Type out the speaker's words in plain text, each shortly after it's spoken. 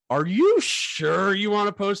are you sure you want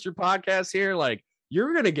to post your podcast here? Like,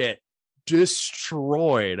 you're going to get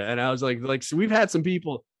destroyed. And I was like, so we've had some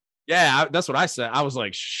people. Yeah, that's what I said. I was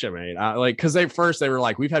like, shit, man. Because they were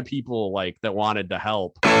like, we've had people like that wanted to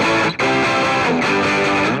help.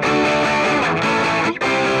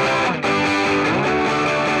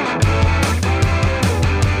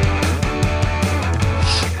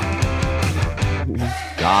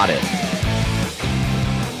 Got it.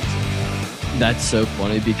 That's so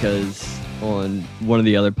funny because on one of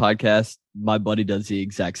the other podcasts, my buddy does the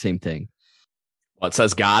exact same thing. What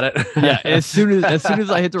says got it? Yeah. As soon as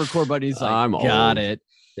I hit the record button, he's like, I'm got old. it.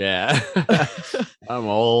 Yeah. I'm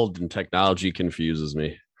old and technology confuses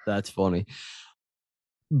me. That's funny.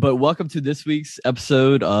 But welcome to this week's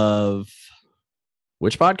episode of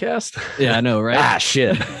which podcast? Yeah, I know, right? Ah,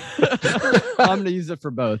 shit. I'm going to use it for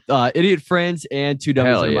both. Idiot Friends and Two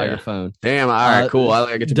Dummies and a Microphone. Damn. All right, cool.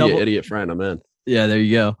 I get to be an idiot friend. I'm in. Yeah, there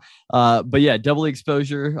you go. But yeah, double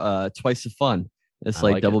exposure, twice the fun. It's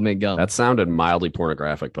like double mint gum. That sounded mildly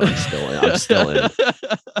pornographic, but I'm still in. I'm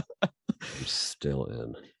still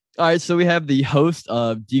in. All right, so we have the host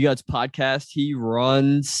of D-Guts podcast. He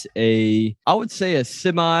runs I would say a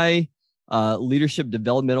semi leadership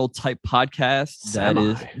developmental type podcast. That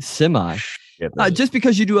is semi. Shit, just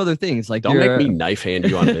because you do other things. Like, don't make me knife hand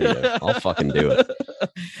you on video. I'll fucking do it.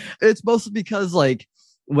 It's mostly because like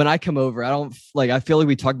when I come over, I feel like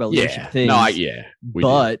we talk about leadership things.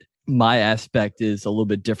 But my aspect is a little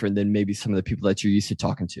bit different than maybe some of the people that you're used to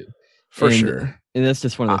talking to. For sure. And that's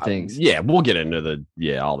just one of the things. Yeah, we'll get into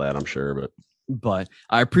all that, I'm sure. But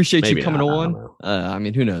I appreciate you coming on. I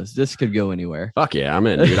mean, who knows? This could go anywhere. Fuck yeah, I'm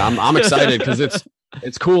in, dude. I'm excited because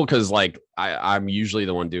it's cool because like I'm usually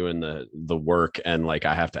the one doing the work and like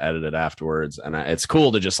I have to edit it afterwards, and it's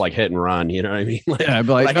cool to just like hit and run. You know what I mean? Like, yeah, I'd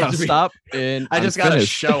be like, gotta stop, and I just gotta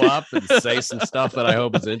show up and say some stuff that I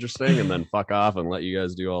hope is interesting, and then fuck off and let you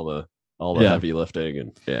guys do all the heavy lifting,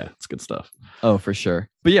 and yeah, it's good stuff. Oh, for sure.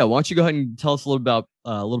 But yeah, why don't you go ahead and tell us a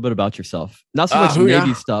little bit about yourself? Not so much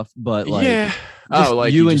Navy stuff, but like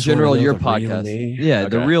like you in general, your podcast. Yeah, okay.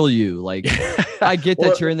 The real you. Like, I get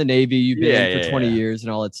that you're in the Navy, you've been in for 20 years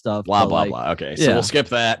and all that stuff. Blah blah blah. Okay, so we'll skip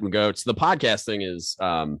that and go to the podcast thing. Is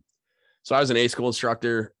so I was an A school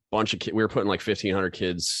instructor. Bunch of kids. We were putting like 1,500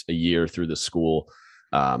 kids a year through the school.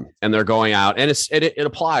 And they're going out, and it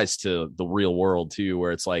applies to the real world too,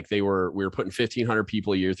 where it's like we were putting 1,500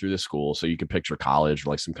 people a year through the school. So you could picture college or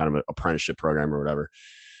like some kind of an apprenticeship program or whatever.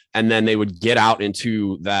 And then they would get out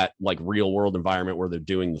into that like real world environment where they're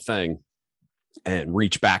doing the thing and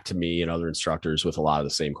reach back to me and other instructors with a lot of the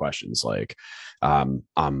same questions. Like, I'm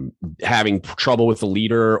having trouble with the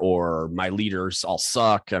leader, or my leaders all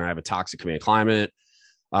suck and I have a toxic command climate.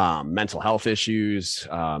 Mental health issues,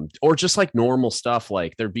 or just like normal stuff.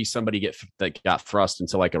 Like there'd be somebody that got thrust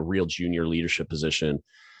into like a real junior leadership position.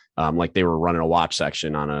 Like they were running a watch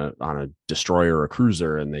section on a destroyer or a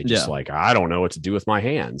cruiser, and they just like, I don't know what to do with my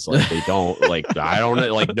hands. Like they don't like, I don't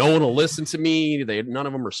know, like no one will listen to me. None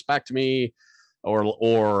of them respect me,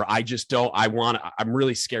 or I just don't, I'm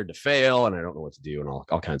really scared to fail and I don't know what to do, and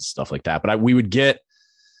all kinds of stuff like that. But we would get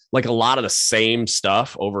like a lot of the same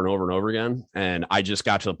stuff over and over and over again. And I just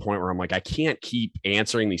got to the point where I'm like, I can't keep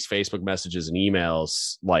answering these Facebook messages and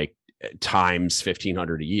emails like times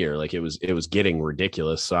 1,500 a year. Like it was getting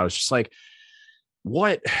ridiculous. So I was just like,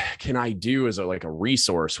 what can I do as a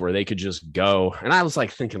resource where they could just go? And I was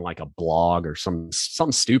like thinking like a blog or something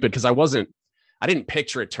stupid, because I didn't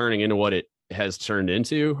picture it turning into what it has turned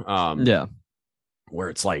into. Where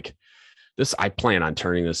it's like, I plan on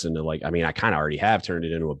turning this into like, I mean, I kind of already have turned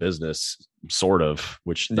it into a business sort of,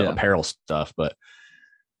 which the apparel stuff, but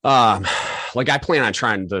like I plan on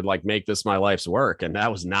trying to like make this my life's work. And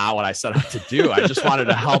that was not what I set out to do. I just wanted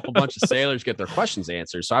to help a bunch of sailors get their questions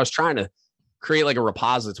answered. So I was trying to create like a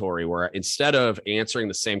repository where instead of answering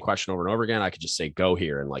the same question over and over again, I could just say, go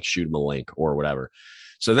here and like shoot them a link or whatever.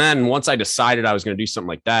 So then once I decided I was going to do something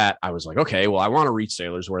like that, I was like, okay, well, I want to reach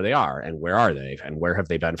sailors where they are, and where are they, and where have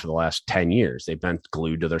they been for the last 10 years? They've been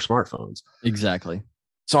glued to their smartphones. Exactly.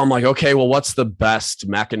 So I'm like, okay, well, what's the best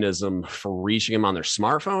mechanism for reaching them on their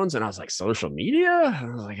smartphones? And I was like, social media?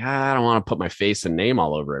 And I was like, I don't want to put my face and name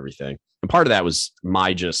all over everything. And part of that was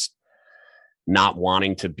my just not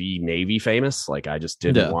wanting to be Navy famous. Like I just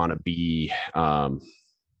didn't want to be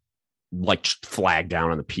like flagged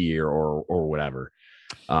down on the pier or whatever.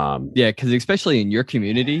 Because especially in your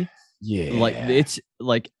community, like it's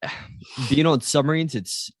like being on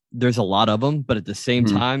submarines, there's a lot of them, but at the same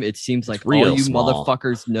time it seems like all you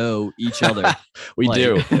motherfuckers know each other. We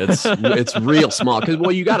do. It's real small, because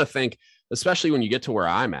you got to think, especially when you get to where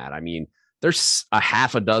I'm at. I mean, there's a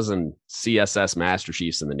half a dozen CSS Master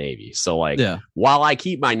Chiefs in the Navy. So like, while I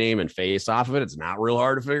keep my name and face off of it, it's not real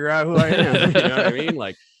hard to figure out who I am. You know what I mean?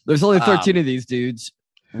 Like, there's only 13 of these dudes.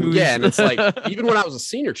 And it's like, even when I was a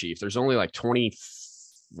senior chief, there's only like 28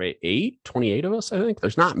 of us, I think.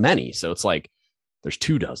 There's not many. So it's like, there's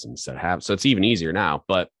 2 dozens that have, so it's even easier now.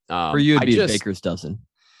 But for you, it'd be a baker's dozen.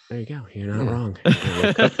 There you go. You're not wrong.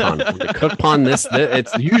 Cook pun. This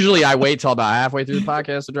it's usually I wait till about halfway through the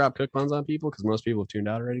podcast to drop cook puns on people because most people have tuned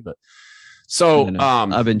out already. But so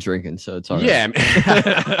I've been drinking, so it's all right.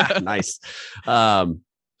 Yeah, nice.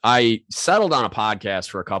 I settled on a podcast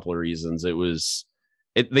for a couple of reasons.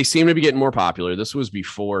 They seem to be getting more popular. This was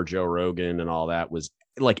before Joe Rogan and all that was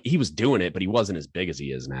like he was doing it, but he wasn't as big as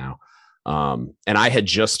he is now. And I had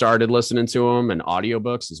just started listening to him and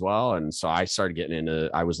audiobooks as well. And so I started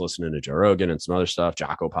I was listening to Joe Rogan and some other stuff.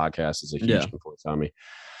 Jocko podcast is a huge influence on me.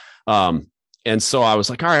 And so I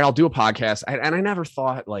was like, all right, I'll do a podcast. And I never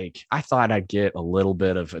thought I thought I'd get a little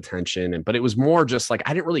bit of attention, but it was more just like,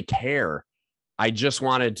 I didn't really care. I just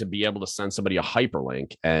wanted to be able to send somebody a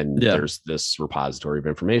hyperlink and there's this repository of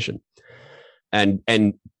information. And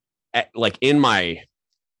like in my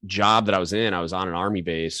job that I was on an Army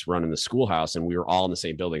base running the schoolhouse, and we were all in the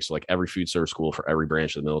same building. So like every food service school for every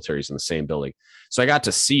branch of the military is in the same building. So I got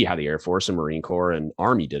to see how the Air Force and Marine Corps and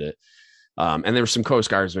Army did it. And there were some Coast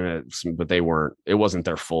Guards in it, but it wasn't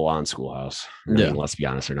their full on schoolhouse. I mean, let's be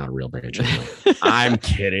honest, they're not a real branch. I'm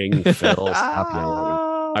kidding. Phil, stop yelling.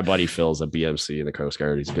 My buddy Phil's at BMC in the Coast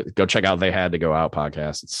Guard. He's good. Go check out They Had to Go Out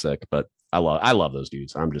podcast. It's sick, but I love those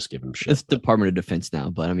dudes. I'm just giving them shit. It's Department of Defense now,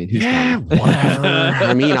 but I mean, whatever.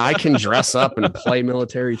 I mean, I can dress up and play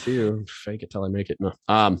military too. Fake it till I make it. No,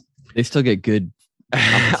 they still get good.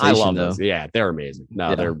 I love those. Yeah, they're amazing.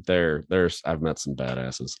 No, they're I've met some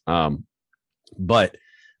badasses. But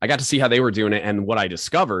I got to see how they were doing it. And what I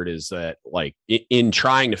discovered is that like in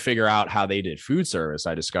trying to figure out how they did food service,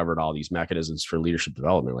 I discovered all these mechanisms for leadership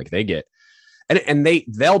development. Like they get, and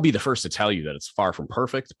they'll be the first to tell you that it's far from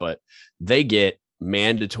perfect, but they get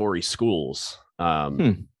mandatory schools.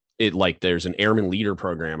 There's an airman leader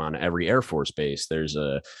program on every Air Force base. There's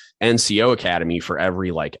a NCO academy for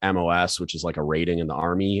every like MOS, which is like a rating in the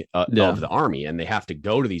Army of the Army. And they have to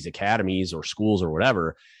go to these academies or schools or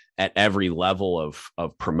whatever at every level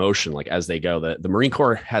of promotion, like as they go. The Marine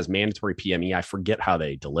Corps has mandatory PME. I forget how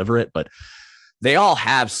they deliver it, but they all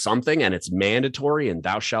have something and it's mandatory and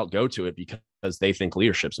thou shalt go to it because they think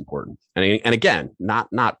leadership's important. And again,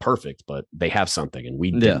 not perfect, but they have something. And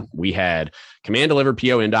we had command delivered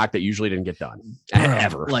PO indoc that usually didn't get done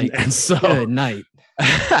ever. Like, and so good night.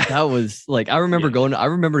 That was like, I remember going to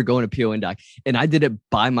PO indoc, and I did it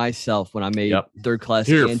by myself when I made third class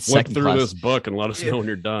and second through class. This book and let us know when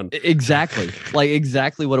you're done. Exactly. Like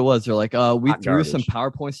exactly what it was. They're like, we threw some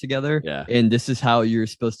PowerPoints together and this is how you're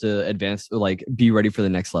supposed to advance, like be ready for the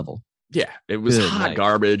next level. Yeah, it was hot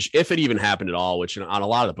garbage. If it even happened at all, which on a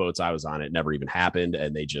lot of the boats I was on, it never even happened.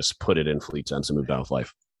 And they just put it in fleet temps and moved on with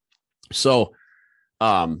life. So,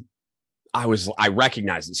 I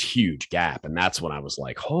recognized this huge gap. And that's when I was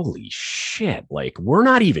like, holy shit, like we're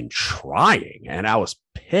not even trying. And I was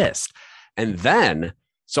pissed. And then,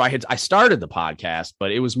 so I started the podcast,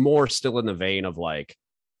 but it was more still in the vein of like,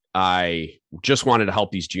 I just wanted to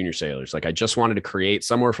help these junior sailors. Like I just wanted to create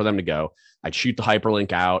somewhere for them to go. I'd shoot the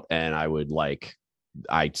hyperlink out and I would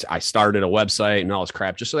I started a website and all this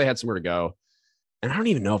crap just so they had somewhere to go. And I don't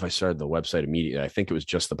even know if I started the website immediately. I think it was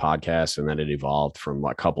just the podcast, and then it evolved from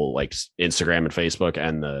a couple like Instagram and Facebook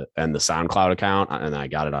and the SoundCloud account, and I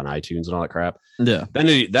got it on iTunes and all that crap. Yeah.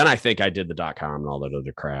 Then I think I did the .com and all that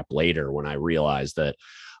other crap later when I realized that,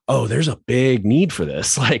 oh, there's a big need for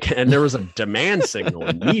this. Like, and there was a demand signal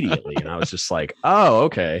immediately, and I was just like, oh,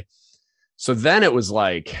 okay. So then it was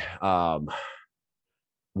like,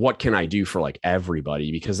 what can I do for like everybody?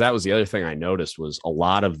 Because that was the other thing I noticed was a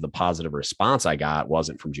lot of the positive response I got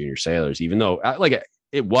wasn't from junior sailors, even though like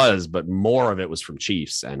it was, but more of it was from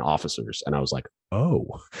chiefs and officers. And I was like,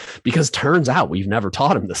 oh, because turns out we've never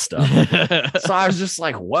taught them this stuff. So I was just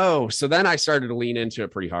like, whoa. So then I started to lean into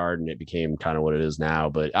it pretty hard and it became kind of what it is now.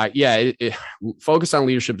 But focused on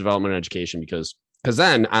leadership development and education because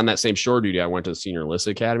then on that same shore duty, I went to the Senior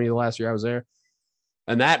Enlisted Academy the last year I was there.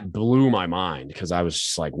 And that blew my mind because I was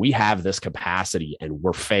just like, we have this capacity and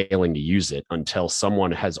we're failing to use it until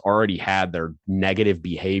someone has already had their negative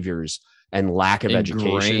behaviors and lack of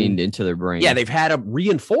education into their brain. Yeah, they've had it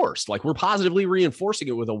reinforced. Like we're positively reinforcing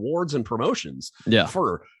it with awards and promotions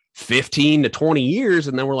for 15 to 20 years.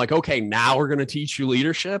 And then we're like, okay, now we're going to teach you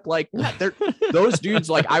leadership. Like those dudes,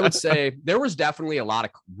 like I would say there was definitely a lot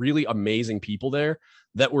of really amazing people there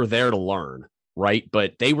that were there to learn. right?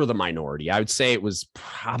 But they were the minority. I would say it was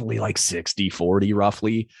probably like 60-40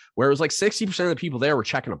 roughly, where it was like 60% of the people there were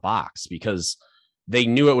checking a box because they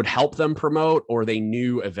knew it would help them promote, or they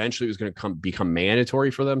knew eventually it was going to become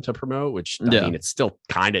mandatory for them to promote, which I mean, it still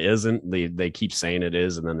kind of isn't. They keep saying it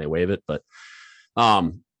is, and then they waive it. But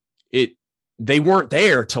they weren't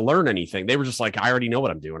there to learn anything. They were just like, I already know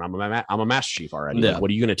what I'm doing. I'm a master chief already. Yeah. Like,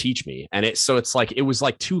 what are you going to teach me? And it's like, it was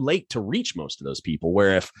like too late to reach most of those people,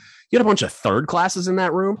 where if you had a bunch of third classes in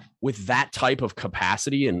that room with that type of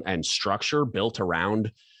capacity and structure built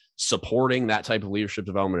around supporting that type of leadership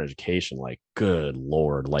development education, like, good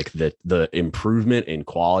Lord, like the improvement in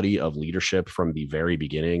quality of leadership from the very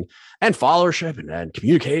beginning, and followership and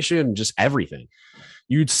communication and just everything,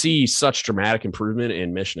 you'd see such dramatic improvement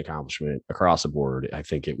in mission accomplishment across the board. I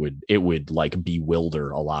think it would like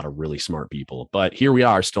bewilder a lot of really smart people, but here we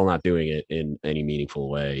are still not doing it in any meaningful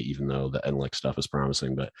way, even though the NLEX stuff is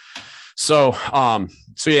promising. But so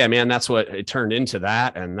yeah, man, that's what it turned into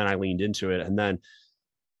that. And then I leaned into it, and then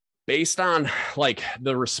based on like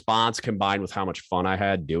the response combined with how much fun I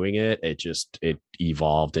had doing it, it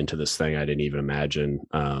evolved into this thing I didn't even imagine.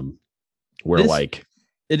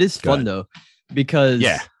 It is fun though, because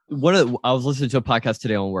I was listening to a podcast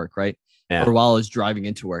today on work, right? Yeah. Or while I was driving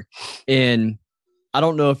into work. And I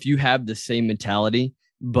don't know if you have the same mentality,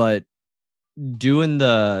 but doing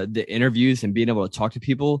the interviews and being able to talk to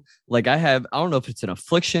people, like I don't know if it's an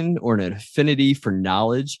affliction or an affinity for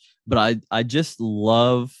knowledge, but I just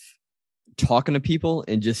love talking to people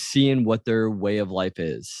and just seeing what their way of life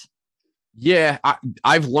is. Yeah,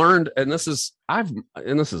 I've learned, and this is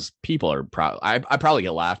people are proud. I probably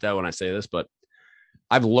get laughed at when I say this, but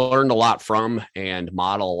I've learned a lot from and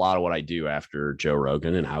model a lot of what I do after Joe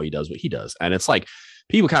Rogan and how he does what he does. And it's like,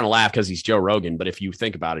 people kind of laugh because he's Joe Rogan, but if you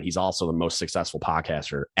think about it, he's also the most successful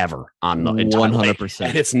podcaster ever on the entire 100%.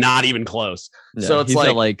 And it's not even close. Yeah, so it's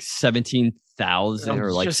like 17,000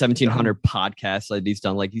 or like 1,700 podcasts that he's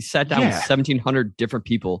done. Like, he sat down with 1,700 different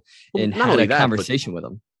people and had a conversation with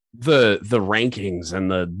them. The rankings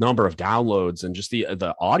and the number of downloads and just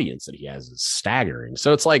the audience that he has is staggering.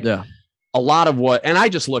 So it's like a lot of what, and I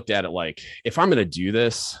just looked at it like, if I'm going to do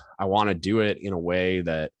this, I want to do it in a way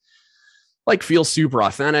that like feels super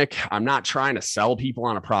authentic. I'm not trying to sell people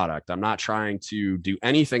on a product. I'm not trying to do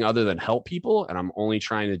anything other than help people. And I'm only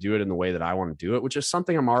trying to do it in the way that I want to do it, which is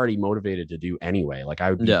something I'm already motivated to do anyway. Like, I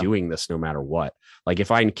would be doing this no matter what. Like, if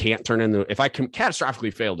I can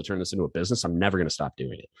catastrophically fail to turn this into a business, I'm never going to stop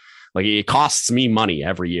doing it. Like, it costs me money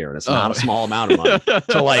every year, and it's not a small amount of money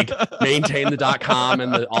to like maintain the .com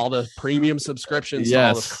and all the premium subscriptions, and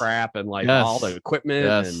all this crap, and like all the equipment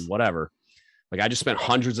and whatever. Like, I just spent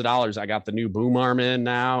hundreds of dollars. I got the new boom arm in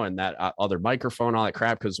now, and that other microphone, all that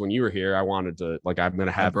crap. Because when you were here, I wanted to, like, I'm going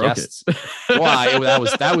to have guests.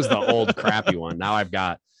 That was the old crappy one. Now I've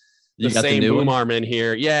got the same boom arm in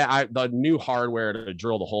here. Yeah, the new hardware to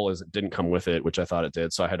drill the hole didn't come with it, which I thought it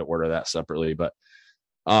did, so I had to order that separately. But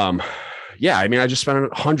yeah, I mean, I just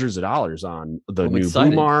spent hundreds of dollars on the new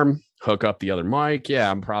boom arm. Hook up the other mic. Yeah,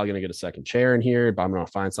 I'm probably going to get a second chair in here, but I'm going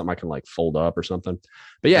to find something I can like fold up or something.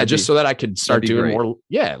 But yeah, so that I could start doing more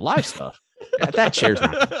live stuff. That chair's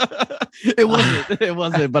not. It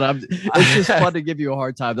wasn't, but it's just fun to give you a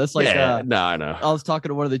hard time. That's like, no, I know. I was talking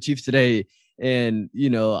to one of the chiefs today, and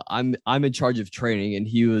I'm in charge of training, and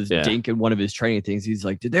he was dinking one of his training things. He's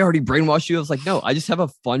like, "Did they already brainwash you?" I was like, "No, I just have a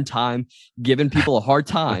fun time giving people a hard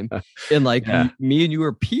time, and like me and you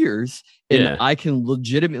are peers, and I can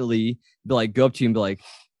legitimately be like, go up to you and be like,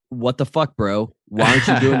 what the fuck, bro? Why aren't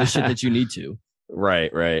you doing the shit that you need to?"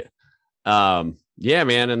 Right. Yeah,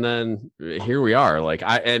 man. And then here we are. Like,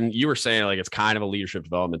 and you were saying like it's kind of a leadership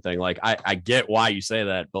development thing. Like, I get why you say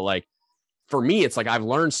that, but like, for me, it's like I've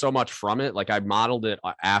learned so much from it. Like, I modeled it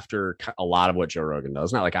after a lot of what Joe Rogan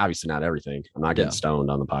does. Not like, obviously not everything. I'm not getting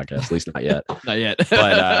stoned on the podcast, at least not yet. Not yet.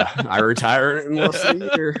 But I retire in less than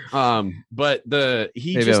a year. But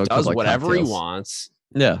he maybe just does whatever he wants.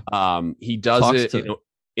 Yeah. He does it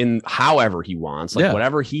in however he wants, like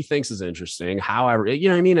whatever he thinks is interesting, however, you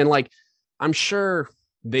know what I mean? And like, I'm sure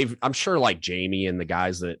like Jamie and the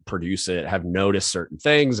guys that produce it have noticed certain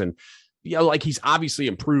things, and like, he's obviously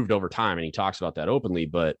improved over time, and he talks about that openly,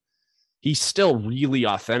 but he's still really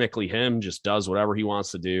authentically him, just does whatever he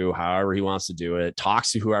wants to do, however he wants to do it,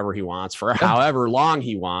 talks to whoever he wants for however long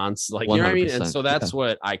he wants. Like, you know what I mean? And so that's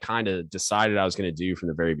what I kind of decided I was going to do from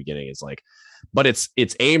the very beginning, is like, but it's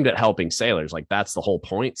aimed at helping sailors. Like, that's the whole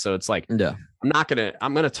point. So it's like, I'm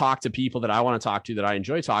going to talk to people that I want to talk to, that I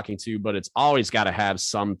enjoy talking to, but it's always got to have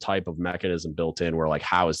some type of mechanism built in where like,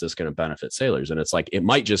 how is this going to benefit sailors? And it's like, it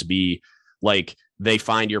might just be like they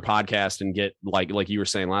find your podcast and get like you were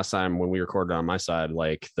saying last time when we recorded on my side,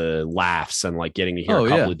 like the laughs and like getting to hear a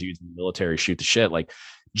couple of dudes in the military shoot the shit, like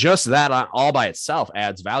just that all by itself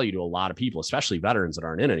adds value to a lot of people, especially veterans that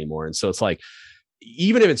aren't in anymore. And so it's like,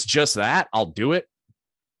 even if it's just that, I'll do it.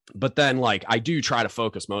 But then like I do try to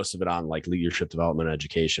focus most of it on like leadership development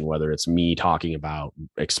education, whether it's me talking about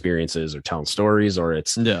experiences or telling stories, or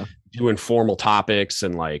it's doing formal topics.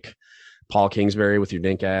 And like Paul Kingsbury with your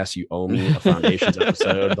dink ass, you owe me a Foundations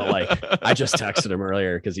episode. But like I just texted him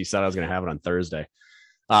earlier because he said I was going to have it on Thursday.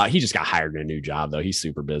 He just got hired in a new job though. He's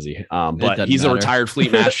super busy. But he's a retired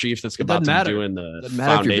fleet master chief that's about to be doing the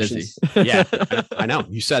Foundations. Yeah, I know.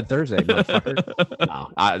 You said Thursday, motherfucker. No,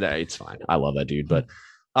 it's fine. I love that dude. But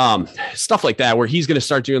stuff like that, where he's going to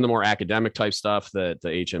start doing the more academic type stuff that the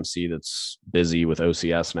HMC that's busy with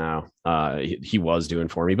OCS now, he was doing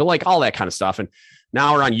for me, but like all that kind of stuff. And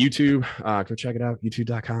now we're on YouTube. Go check it out.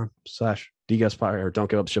 youtube.com/DGUS or Don't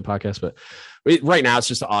Give Up the Shit podcast. But right now it's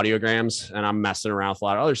just the audiograms, and I'm messing around with a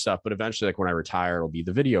lot of other stuff. But eventually, like when I retire, it'll be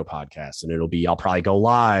the video podcast, and I'll probably go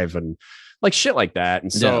live and like shit like that.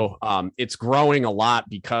 And so it's growing a lot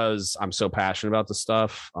because I'm so passionate about the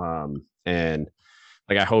stuff. And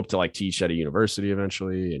like I hope to like teach at a university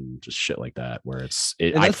eventually and just shit like that, where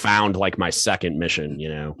I found like my second mission,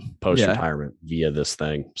 post retirement via this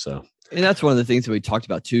thing. So, and that's one of the things that we talked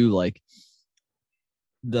about too, like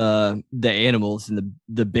the animals and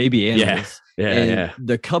the baby animals.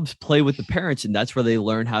 The cubs play with the parents, and that's where they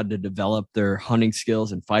learn how to develop their hunting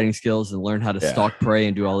skills and fighting skills and learn how to stalk prey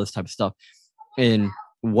and do all this type of stuff. And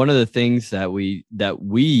one of the things that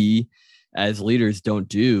we as leaders don't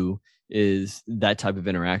do is that type of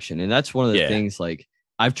interaction. And that's one of the things like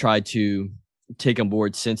I've tried to take on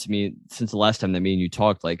board since the last time that me and you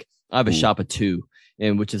talked. Like I have a shop of 2,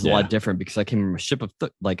 and which is a lot different because I came from a ship of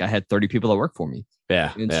I had 30 people that work for me.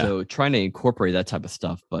 So trying to incorporate that type of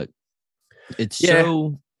stuff, but it's I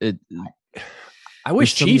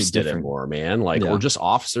wish chiefs did it more, man. Like, or just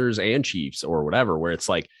officers and chiefs or whatever, where it's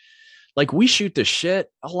like we shoot the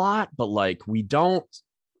shit a lot, but like we don't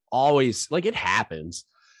always, like it happens,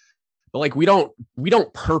 but like we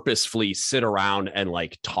don't purposefully sit around and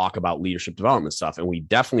like talk about leadership development stuff. And we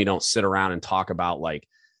definitely don't sit around and talk about like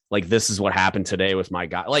this is what happened today with my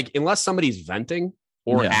guy. Like unless somebody's venting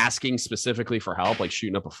or asking specifically for help, like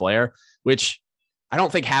shooting up a flare, which I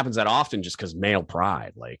don't think happens that often just because male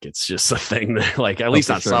pride. Like it's just a thing that like, at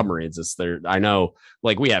least on submarines, it's there. I know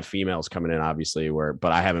like we have females coming in obviously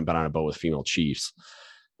but I haven't been on a boat with female chiefs.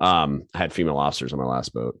 I had female officers on my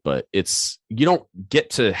last boat, but you don't get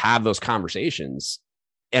to have those conversations.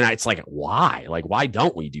 And it's like, why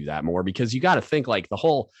don't we do that more? Because you got to think like the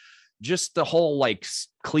whole like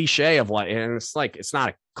cliche of like, and it's like, it's not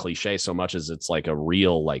a cliche so much as it's like a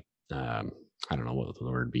real, like, I don't know what the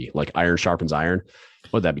word be, like iron sharpens iron.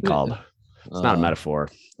 What'd that be called? It's not a metaphor.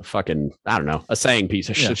 A fucking, I don't know, a saying piece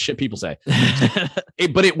of shit people say.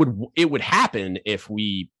 But it would happen if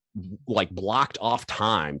we like blocked off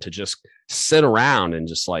time to just sit around and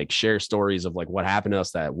just like share stories of like what happened to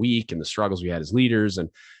us that week and the struggles we had as leaders. And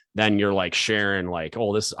then you're like sharing like,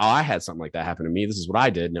 I had something like that happen to me. This is what I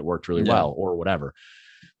did and it worked really well or whatever,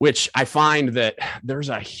 which I find that there's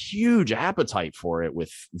a huge appetite for it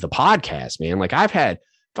with the podcast, man. Like I had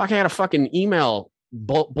a fucking email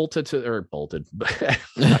bolted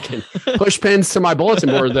fucking push pins to my bulletin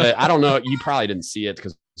board that I don't know. You probably didn't see it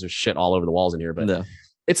because there's shit all over the walls in here, but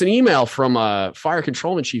it's an email from a fire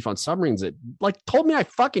controlman chief on submarines that like told me I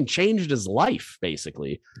fucking changed his life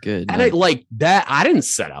basically. Good. And I like that. I didn't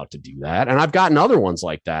set out to do that. And I've gotten other ones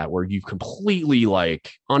like that where you've completely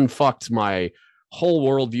like unfucked my whole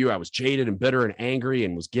worldview. I was jaded and bitter and angry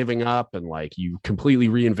and was giving up. And like, you completely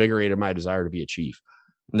reinvigorated my desire to be a chief.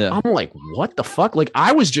 I'm like, what the fuck? Like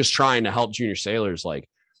I was just trying to help junior sailors, like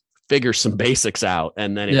figure some basics out.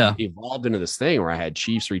 And then it evolved into this thing where I had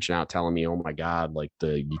chiefs reaching out, telling me, oh my God, like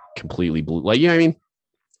you completely blew, like, you know what I mean?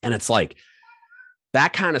 And it's like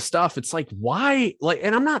that kind of stuff. It's like, why? Like,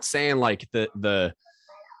 and I'm not saying like the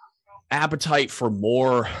appetite for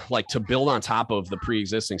more, like to build on top of the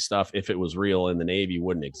pre-existing stuff, if it was real in the Navy,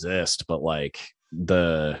 wouldn't exist. But like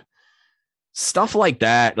the stuff like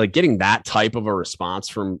that, like getting that type of a response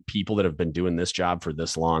from people that have been doing this job for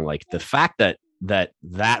this long, like the fact that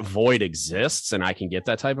void exists and I can get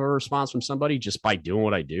that type of a response from somebody just by doing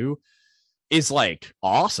what I do is like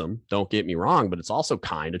awesome. Don't get me wrong, but it's also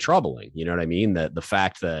kind of troubling. You know what I mean? That the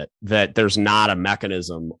fact that there's not a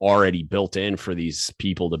mechanism already built in for these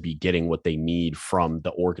people to be getting what they need from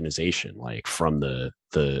the organization, like from the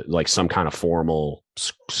like some kind of formal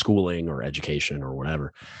schooling or education or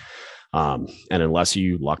whatever. And unless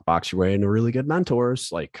you luck box your way into really good mentors,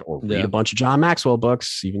 like, or read a bunch of John Maxwell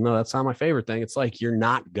books, even though that's not my favorite thing, it's like, you're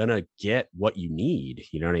not gonna get what you need.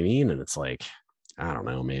 You know what I mean? And it's like, I don't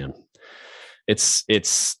know, man. It's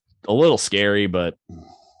a little scary, but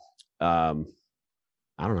I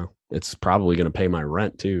don't know. It's probably going to pay my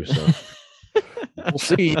rent too. So we'll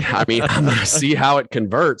see. I mean, I'm going to see how it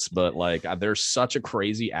converts, but like, there's such a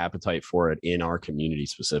crazy appetite for it in our community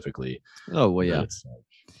specifically. Oh, well, yeah.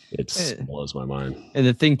 It blows my mind. And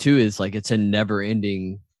the thing too is like, it's a never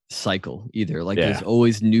ending cycle either. Like there's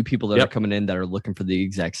always new people that are coming in that are looking for the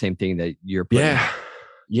exact same thing that you're putting.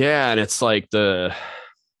 Yeah. And it's like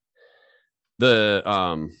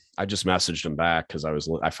I just messaged him back because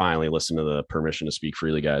I finally listened to the Permission to Speak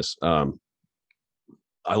Freely guys. I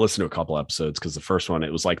listened to a couple episodes because the first one,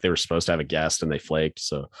 it was like they were supposed to have a guest and they flaked.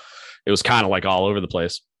 So it was kind of like all over the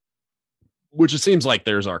place, which it seems like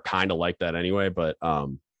theirs are kind of like that anyway. But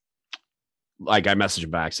like I messaged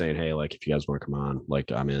him back saying, hey, like if you guys want to come on,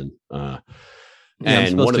 like I'm in. I'm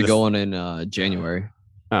supposed to go on in January.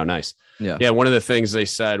 Oh, nice. Yeah. One of the things they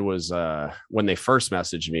said was when they first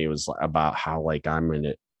messaged me was about how like I'm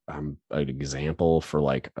an example for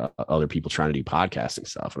like other people trying to do podcasting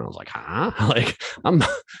stuff, and I was like, huh? Like I'm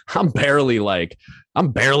barely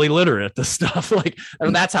literate at this stuff. Like, I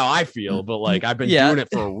mean, that's how I feel, but like I've been doing it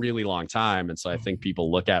for a really long time, and so I think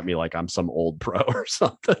people look at me like I'm some old pro or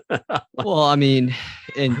something. Well, I mean,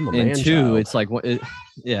 and two, it's like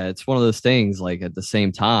it's one of those things. Like at the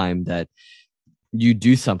same time that you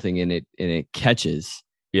do something and it catches,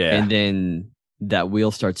 and then that wheel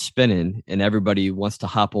starts spinning and everybody wants to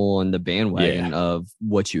hop on the bandwagon of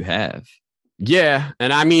what you have. Yeah.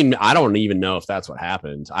 And I mean, I don't even know if that's what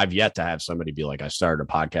happened. I've yet to have somebody be like, I started a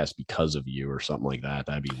podcast because of you or something like that.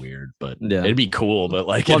 That'd be weird, but it'd be cool. But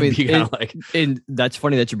like, and that's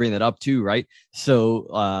funny that you bring that up too. Right.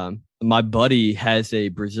 So, my buddy has a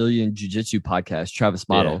Brazilian jiu-jitsu podcast, Travis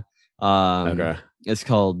Model. Okay. It's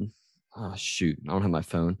called, oh shoot, I don't have my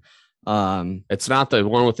phone. It's not the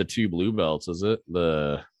one with the 2 blue belts, is it?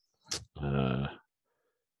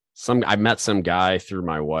 I met some guy through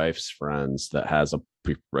my wife's friends that has a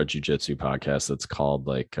jiu-jitsu podcast that's called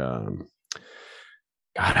like God,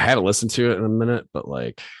 I haven't listened to it in a minute, but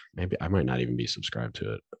like maybe I might not even be subscribed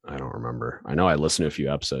to it. I don't remember. I know I listened to a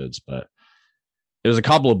few episodes, but it was a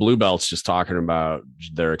couple of blue belts just talking about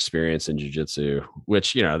their experience in jiu-jitsu,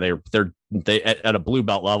 which, you know, they at a blue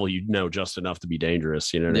belt level, you know, just enough to be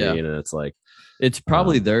dangerous. You know what I mean? And it's like, it's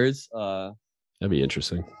probably theirs. That'd be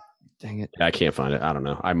interesting. Dang it. I can't find it. I don't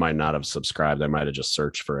know. I might not have subscribed. I might have just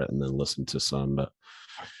searched for it and then listened to some, but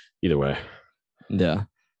either way. Yeah.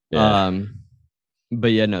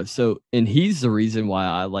 But yeah, no. So, and he's the reason why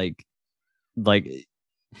I like,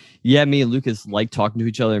 yeah, me and Lucas like talking to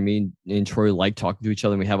each other. Me and Troy like talking to each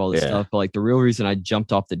other. And we have all this stuff. But like the real reason I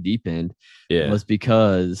jumped off the deep end was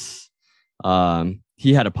because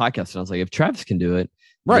he had a podcast, and I was like, if Travis can do it,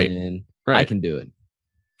 then I can do it.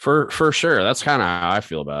 For sure. That's kind of how I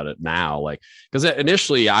feel about it now. Like, because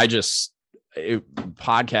initially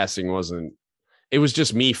podcasting it was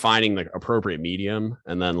just me finding the appropriate medium.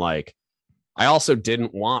 And then like, I also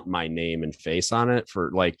didn't want my name and face on it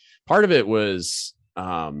for like, part of it was,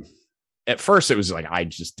 at first it was like I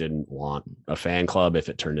just didn't want a fan club if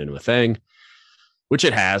it turned into a thing, which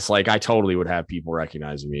it has. Like I totally would have people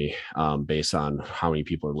recognizing me based on how many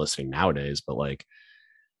people are listening nowadays, but like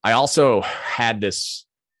I also had this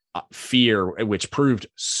fear, which proved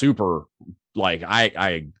super like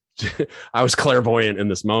I was clairvoyant in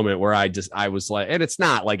this moment where I was like, and it's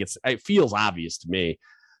not like it feels obvious to me,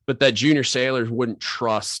 but that junior sailors wouldn't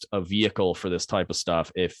trust a vehicle for this type of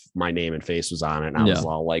stuff if my name and face was on it. And I was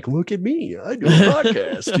all like, look at me, I do a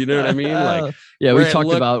podcast. You know what I mean? Like, we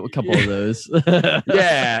talked about a couple of those. we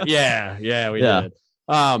did.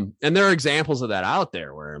 And there are examples of that out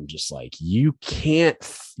there where I'm just like, you can't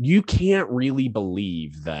really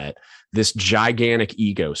believe that this gigantic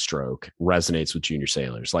ego stroke resonates with junior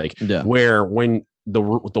sailors. Like where when the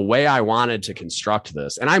way I wanted to construct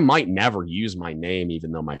this, and I might never use my name,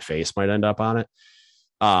 even though my face might end up on it.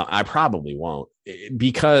 I probably won't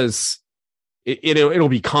because it'll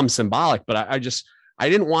become symbolic, but I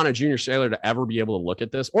didn't want a junior sailor to ever be able to look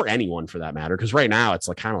at this, or anyone for that matter. Cause right now it's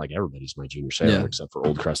like kind of like everybody's my junior sailor except for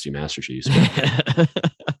old crusty Master Chiefs.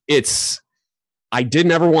 I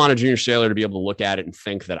didn't ever want a junior sailor to be able to look at it and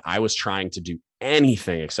think that I was trying to do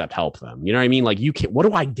anything except help them. You know what I mean? Like what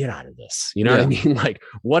do I get out of this? You know what I mean? Like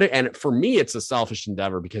and for me, it's a selfish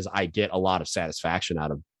endeavor because I get a lot of satisfaction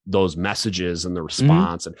out of those messages and the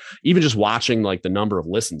response, and even just watching like the number of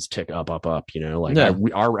listens tick up, you know, like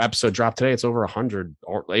our episode dropped today. It's over 100,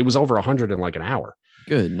 or it was over 100 in like an hour.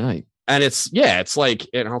 Good night. And it's like,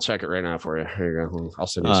 and I'll check it right now for you. Here you go. I'll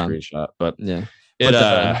send you a screenshot. But yeah,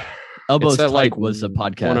 Elbows Tight like was the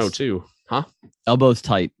podcast. 102, huh? Elbows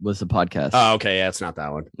Tight was the podcast. Oh, okay, yeah, it's not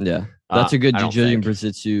that one. Yeah, that's a good Brazilian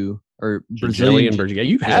Jiu-Jitsu or Brazilian.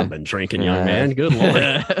 You have been drinking, young man. Good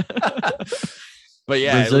lord. But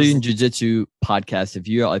yeah, Brazilian Jiu-Jitsu podcast. If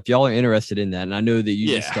y'all are interested in that, and I know that you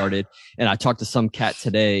just started, and I talked to some cat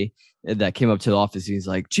today that came up to the office. He's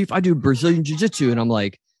like, Chief, I do Brazilian Jiu-Jitsu, and I'm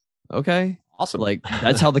like, okay, awesome. Like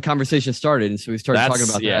that's how the conversation started, and so we started talking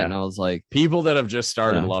about that, and I was like, people that have just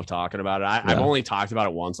started love talking about it. I've only talked about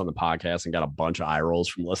it once on the podcast and got a bunch of eye rolls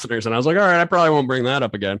from listeners, and I was like, all right, I probably won't bring that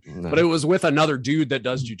up again. No. But it was with another dude that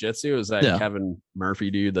does jiu-jitsu. It was that Kevin Murphy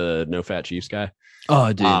dude, the No Fat Chiefs guy.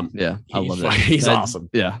 Oh, dude, I love that. He's awesome.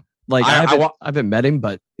 Yeah. Like I haven't met him,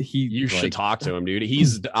 but you should talk to him, dude.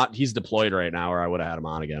 He's deployed right now, or I would have had him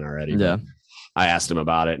on again already. Yeah. I asked him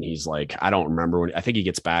about it, and he's like, I don't remember when. I think he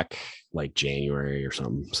gets back like January or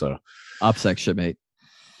something. So OPSEC shipmate.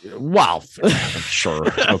 Wow, sure,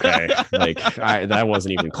 okay. Like that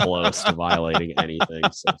wasn't even close to violating anything.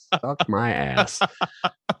 So fuck my ass.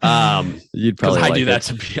 You'd probably I do that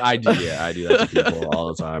to people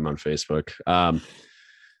all the time on Facebook.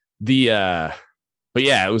 But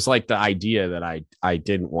yeah, it was like the idea that I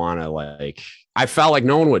didn't want to, like, I felt like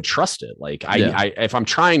no one would trust it. Like I if I'm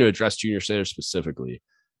trying to address junior sailors specifically,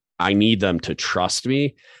 I need them to trust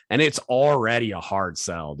me. And it's already a hard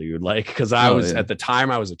sell, dude. Like, because at the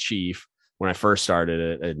time I was a chief when I first started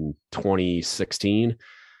it in 2016.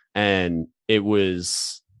 And it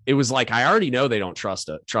was like, I already know they don't trust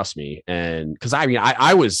me. And because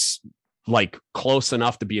I was like close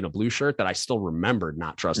enough to being a blue shirt that I still remembered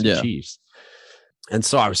not trusting chiefs. And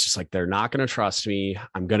so I was just like, they're not going to trust me.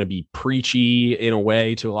 I'm going to be preachy in a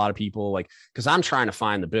way to a lot of people, like, because I'm trying to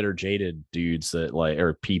find the bitter, jaded dudes that like,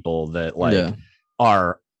 or people that like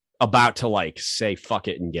are about to like say fuck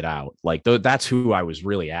it and get out. Like that's who I was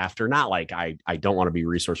really after. Not like I don't want to be a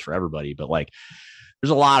resource for everybody, but like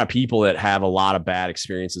there's a lot of people that have a lot of bad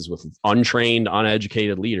experiences with untrained,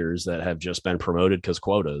 uneducated leaders that have just been promoted because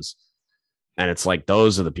quotas. And it's like,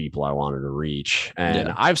 those are the people I wanted to reach. And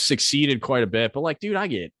I've succeeded quite a bit, but like, dude, I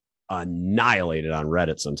get annihilated on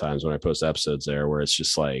Reddit sometimes when I post episodes there, where it's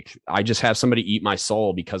just like, I just have somebody eat my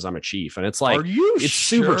soul because I'm a chief. And it's like, it's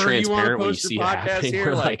super transparent when you see it happening.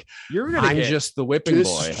 Here? Like, I'm just the whipping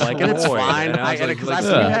boy. Like, and it's fine. Because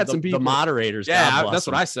I've had some people, the moderators. Yeah, that's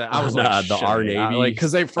what I said. I was like, the R Navy. Like,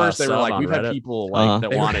 because they were like, we've had people like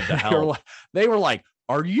that wanted to help. They were like,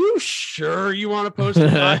 are you sure you want to post a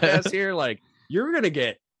podcast here? Like, you're going to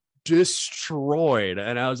get destroyed.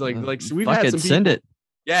 And I was like, so we've had some people. Send it.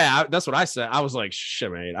 Yeah, that's what I said. I was like,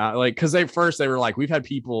 shit, man. Like, because they were like, we've had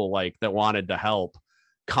people like that wanted to help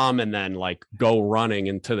come and then like go running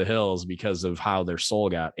into the hills because of how their soul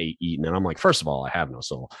got eaten. And I'm like, first of all, I have no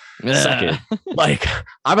soul. Second, like,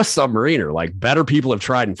 I'm a submariner. Like, better people have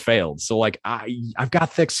tried and failed. So like, I've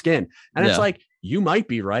got thick skin. And it's like, you might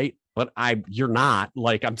be right, but you're not.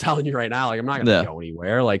 Like, I'm telling you right now, like, I'm not going to go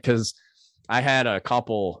anywhere. Like, because I had a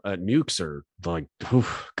couple nukes or like,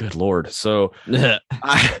 good Lord. So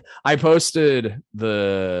I posted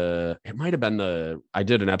it might have been I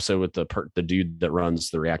did an episode with the dude that runs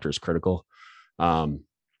the Reactors Critical. And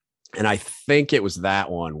I think it was that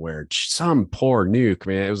one where some poor nuke,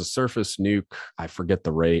 man, it was a surface nuke. I forget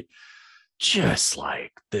the rate. Just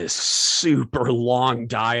like this super long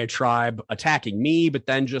diatribe attacking me, but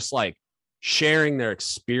then just like sharing their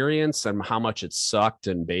experience and how much it sucked.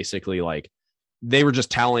 And basically like they were just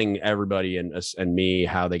telling everybody and me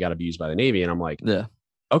how they got abused by the Navy. And I'm like,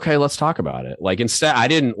 okay, let's talk about it. Like, instead, I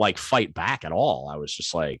didn't like fight back at all. I was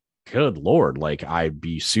just like, good Lord, like, I'd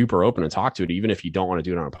be super open to talk to it. Even if you don't want to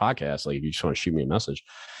do it on a podcast, like if you just want to shoot me a message.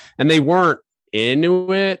 And they weren't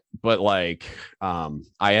into it, but like I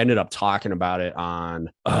ended up talking about it on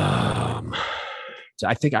I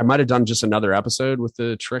think I might have done just another episode with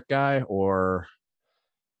the Trick guy, or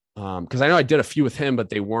because I know I did a few with him, but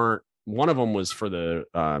they weren't. One of them was for the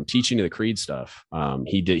teaching of the creed stuff.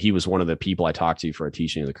 He was one of the people I talked to for a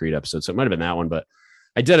teaching of the creed episode, so it might have been that one. But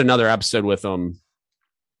I did another episode with him,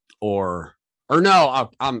 or no,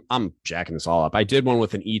 I'm jacking this all up. I did one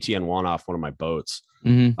with an ETN1 off one of my boats.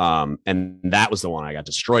 Mm-hmm. And that was the one I got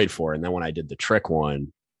destroyed for. And then when I did the Trick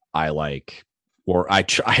one, I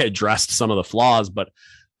addressed some of the flaws, but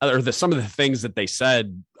some of the things that they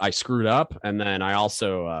said I screwed up. And then I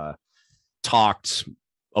also talked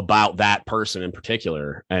about that person in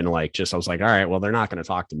particular. And like, I was like, all right, well, they're not going to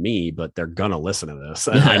talk to me, but they're going to listen to this.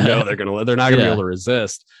 And I know they're not going to be able to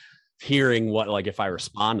resist hearing what, like, if I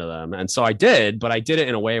respond to them. And so I did, but I did it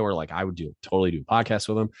in a way where like I would totally do a podcast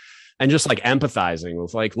with them. and just like empathizing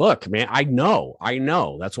with like, look, man, I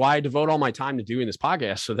know. That's why I devote all my time to doing this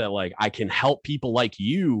podcast, so that like I can help people like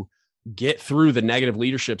you get through the negative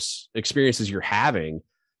leadership experiences you're having,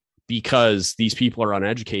 because these people are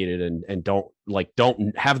uneducated and don't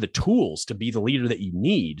have the tools to be the leader that you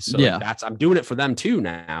need. So like, I'm doing it for them too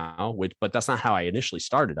now, but that's not how I initially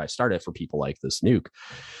started. I started for people like this Nuke.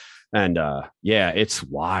 And it's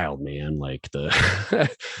wild, man. Like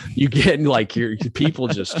you get like your people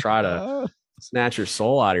just try to snatch your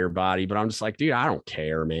soul out of your body. But I'm just like, dude, I don't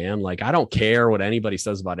care, man. Like, I don't care what anybody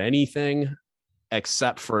says about anything,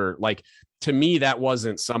 except for like, to me, that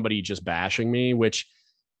wasn't somebody just bashing me, which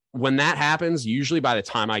when that happens, usually by the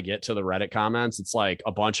time I get to the Reddit comments, it's like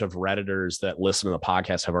a bunch of Redditors that listen to the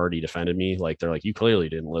podcast have already defended me. Like, they're like, you clearly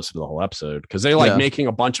didn't listen to the whole episode, because they're like making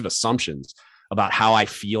a bunch of assumptions about how I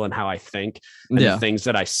feel and how I think, and the things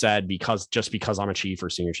that I said, because I'm a chief or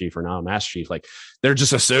senior chief or now a master chief, like they're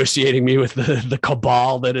just associating me with the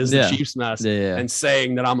cabal that is the Chiefs mess and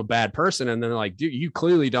saying that I'm a bad person. And then they're like, dude, you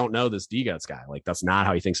clearly don't know this D-Guts guy. Like, that's not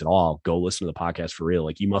how he thinks at all. Go listen to the podcast for real.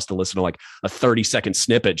 Like, you must have listened to like a 30-second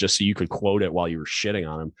snippet just so you could quote it while you were shitting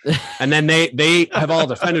on him. And then they have all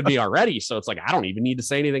defended me already. So it's like, I don't even need to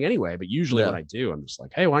say anything anyway. But usually when I do, I'm just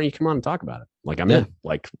like, hey, why don't you come on and talk about it? Like, I'm in.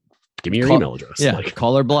 Like, give me your email address. Yeah, like,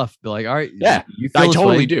 call her bluff. Be like, all right, you I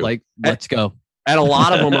totally do. Like, let's go. And a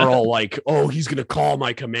lot of them are all like, oh, he's gonna call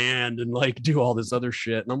my command and like do all this other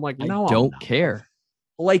shit. And I'm like, no, I don't care.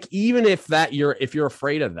 Like, even if you're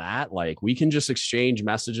afraid of that, like, we can just exchange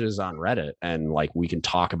messages on Reddit and like we can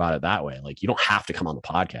talk about it that way. Like, you don't have to come on the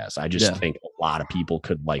podcast. I just think a lot of people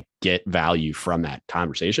could like get value from that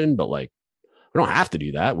conversation, but like, we don't have to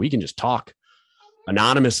do that. We can just talk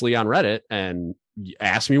anonymously on Reddit and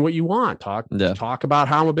ask me what you want. Talk about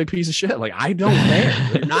how I'm a big piece of shit. Like, I don't care.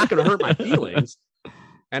 You're not going to hurt my feelings.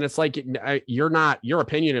 And it's like, your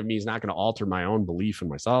opinion of me is not going to alter my own belief in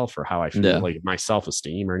myself or how I feel, like my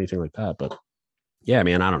self-esteem or anything like that. But yeah,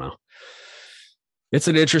 man, I don't know. It's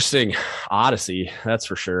an interesting odyssey. That's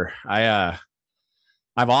for sure. I've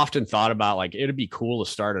often thought about like, it'd be cool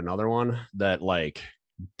to start another one that like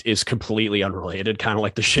is completely unrelated, kind of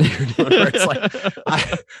like the shit you're doing, where it's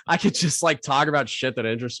like I could just like talk about shit that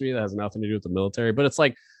interests me that has nothing to do with the military. But it's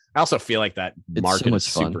like, I also feel like that market is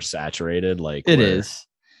super saturated. Like, it is.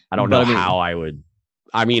 I don't know how I would.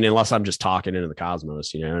 I mean, unless I'm just talking into the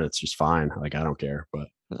cosmos, and it's just fine. Like, I don't care. But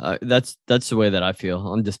that's the way that I feel.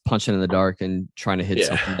 I'm just punching in the dark and trying to hit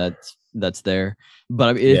something that's there. But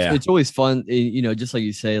I mean, it's always fun, just like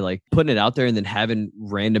you say, like putting it out there and then having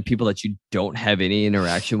random people that you don't have any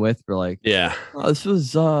interaction with. We're like, oh, this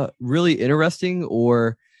was really interesting.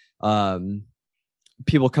 Or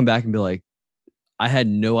people come back and be like, I had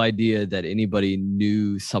no idea that anybody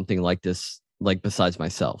knew something like this, like besides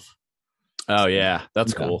myself. Oh yeah,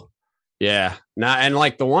 that's cool. Yeah. Now, and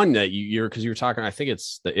like the one that because you were talking, I think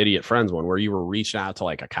it's the Idiot Friends one where you were reaching out to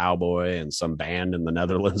like a cowboy and some band in the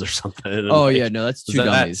Netherlands or something. Oh like, yeah, no, that's two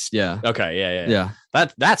dummies. Yeah. Okay. Yeah.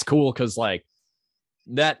 That's cool. Cause like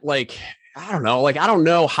that, like, I don't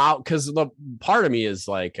know how, cause the part of me is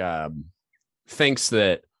like, thinks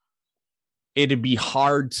that it'd be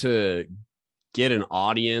hard to get an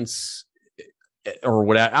audience or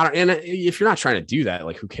whatever. And if you're not trying to do that,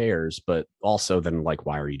 like, who cares? But also then like,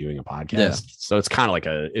 why are you doing a podcast? Yeah. So it's kind of like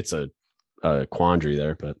it's a quandary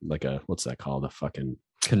there, but like what's that called? A fucking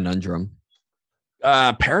conundrum,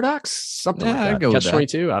 paradox, something like that.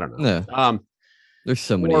 Catch-22. I don't know. Yeah. There's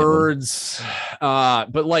so many words.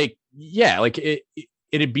 But like, yeah, like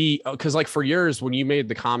it'd be because like for years when you made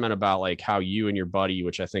the comment about like how you and your buddy,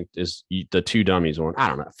 which I think is the Two Dummies one, I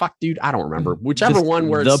don't know, fuck dude, I don't remember whichever just one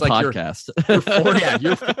where it's like podcast.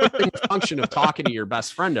 You're function of talking to your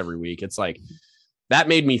best friend every week. It's like that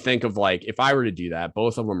made me think of like, if I were to do that,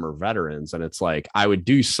 both of them are veterans, and it's like I would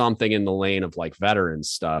do something in the lane of like veteran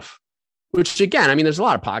stuff, which again, I mean, there's a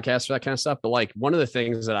lot of podcasts for that kind of stuff, but like one of the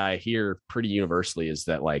things that I hear pretty universally is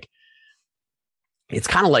that like it's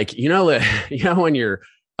kind of like, when you're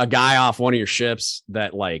a guy off one of your ships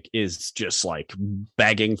that like is just like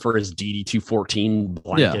begging for his DD-214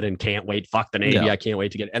 blanket and can't wait. Fuck the Navy. I can't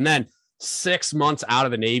wait to get it. And then 6 months out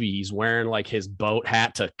of the Navy, he's wearing like his boat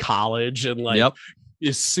hat to college and like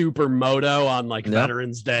is super moto on like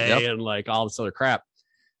Veterans Day and like all this other crap.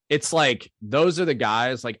 It's like, those are the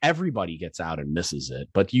guys, like everybody gets out and misses it,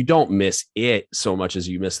 but you don't miss it so much as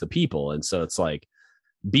you miss the people. And so it's like,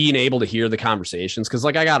 being able to hear the conversations, because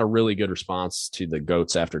like I got a really good response to the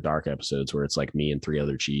Goats After Dark episodes where it's like me and 3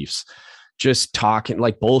 other chiefs just talking,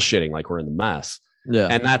 like bullshitting, like we're in the mess. Yeah.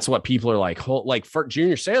 And that's what people are like, for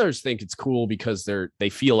junior sailors think it's cool because they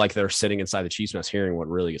feel like they're sitting inside the Chiefs mess hearing what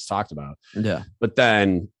really gets talked about. Yeah. But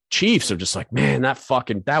then Chiefs are just like, man,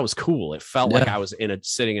 that was cool. It felt like I was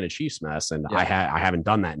sitting in a Chiefs mess, and I haven't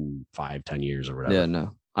done that in 5-10 years or whatever. Yeah,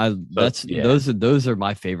 no. Those are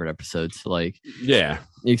my favorite episodes. Like,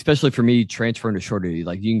 especially for me transferring to short duty.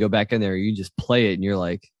 Like, you can go back in there, you can just play it, and you're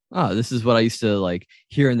like, oh, this is what I used to like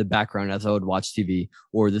hear in the background as I would watch TV,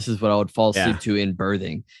 or this is what I would fall asleep to in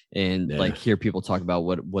birthing, and like hear people talk about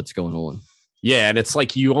what's going on. Yeah, and it's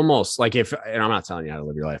like you almost like and I'm not telling you how to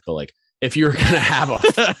live your life, but like if you're gonna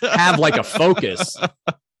have like a focus,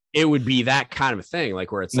 it would be that kind of a thing,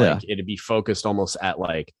 like where it's like it'd be focused almost at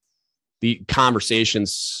like the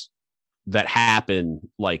conversations that happen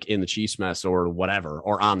like in the Chiefs mess or whatever,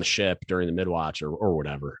 or on the ship during the midwatch or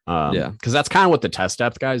whatever. Because that's kind of what the test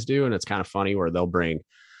depth guys do, and it's kind of funny where they'll bring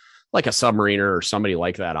like a submariner or somebody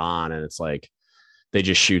like that on, and it's like they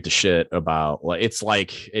just shoot the shit about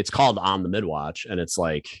like it's called On the Midwatch, and it's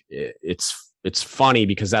like it's funny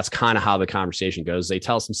because that's kind of how the conversation goes. They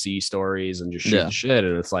tell some sea stories and just shoot the shit,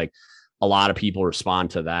 and it's like a lot of people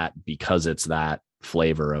respond to that because it's that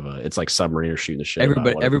flavor of it's like submariner shooting the shit.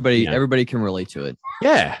 Everybody can relate to it.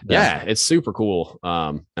 Yeah, it's super cool.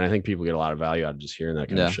 And I think people get a lot of value out of just hearing that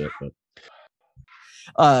kind of shit.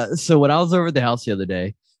 But so when I was over at the house the other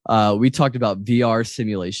day, we talked about VR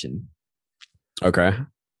simulation. Okay.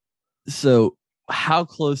 So how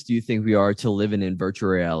close do you think we are to living in virtual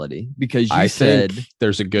reality? Because you said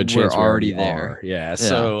there's a good chance we're already there. Yeah.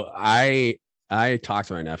 So I talked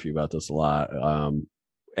to my nephew about this a lot.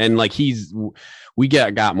 And like we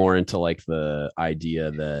got more into like the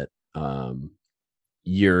idea that the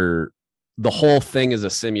whole thing is a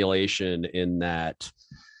simulation in that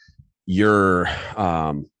you're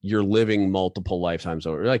living multiple lifetimes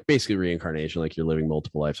over, like basically reincarnation, like you're living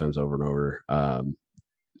multiple lifetimes over and over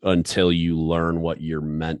until you learn what you're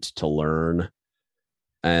meant to learn.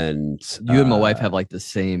 And you and my wife have like the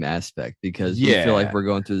same aspect, because we feel like we're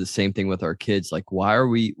going through the same thing with our kids. Like, why are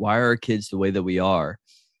our kids the way that we are?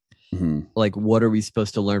 Mm-hmm. Like, what are we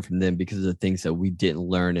supposed to learn from them because of the things that we didn't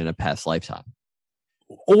learn in a past lifetime?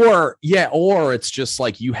 Or it's just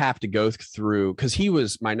like you have to go through,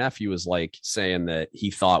 because my nephew was like saying that he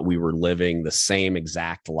thought we were living the same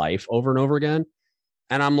exact life over and over again.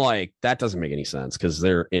 And I'm like, that doesn't make any sense, because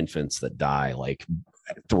they're infants that die like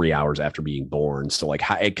 3 hours after being born. So like,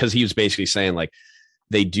 because he was basically saying like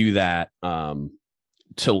they do that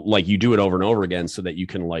to like you do it over and over again so that you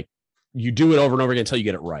can like you do it over and over again until you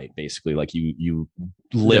get it right. Basically, like you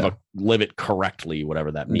live it correctly,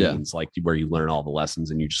 whatever that means, like where you learn all the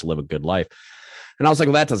lessons and you just live a good life. And I was like,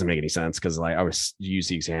 well, that doesn't make any sense, because like I was use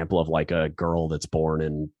the example of like a girl that's born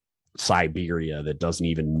in Siberia that doesn't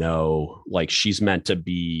even know, like she's meant to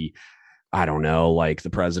be, I don't know, like the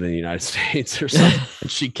president of the United States or something.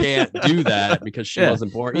 She can't do that because she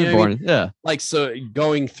wasn't born. You know what I mean? Like, so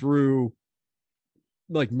going through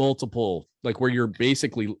like multiple, like where you're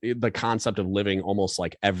basically the concept of living almost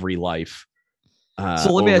like every life.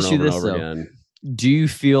 So let me ask you this though. Do you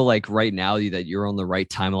feel like right now that you're on the right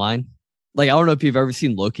timeline? Like, I don't know if you've ever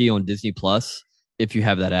seen Loki on Disney Plus, if you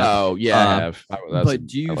have that app. Oh yeah, I have. But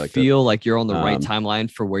do you feel like you're on the right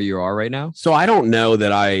timeline for where you are right now? So I don't know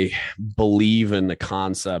that I believe in the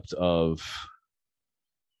concept of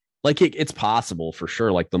like it's possible for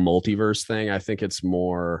sure. Like the multiverse thing, I think it's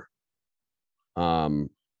more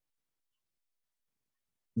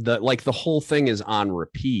the whole thing is on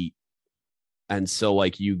repeat. And so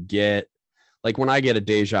like you get, like when I get a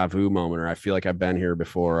deja vu moment, or I feel like I've been here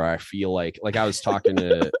before, or I feel like I was talking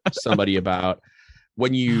to somebody about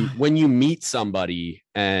when you meet somebody,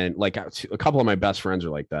 and like a couple of my best friends are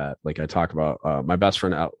like that. Like I talk about my best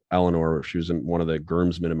friend Eleanor, she was one of the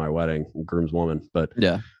groomsmen in my wedding, groomswoman, but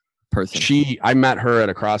I met her at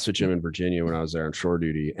a CrossFit gym in Virginia when I was there on shore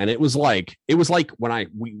duty. And it was like we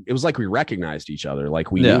recognized each other. Like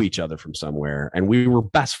we knew each other from somewhere, and we were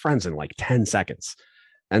best friends in like 10 seconds.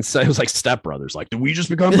 And so it was like stepbrothers. Like, did we just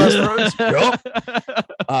become best friends? Yep.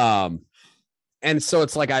 And so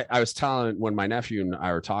it's like, I was telling, when my nephew and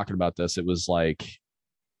I were talking about this, it was like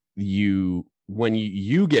when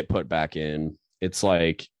you get put back in, it's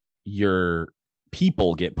like your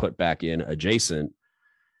people get put back in adjacent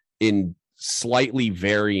in slightly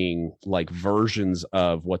varying like versions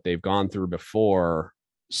of what they've gone through before,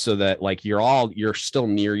 so that like you're still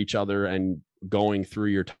near each other, and going through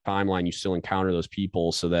your timeline, you still encounter those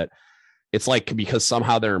people, so that it's like, because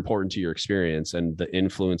somehow they're important to your experience, and the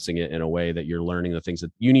influencing it in a way that you're learning the things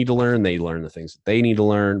that you need to learn. They learn the things that they need to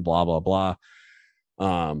learn, blah, blah, blah.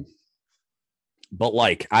 But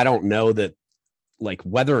like, I don't know that, like,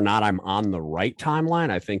 whether or not I'm on the right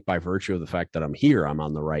timeline. I think by virtue of the fact that I'm here, I'm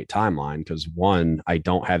on the right timeline, because one, I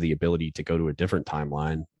don't have the ability to go to a different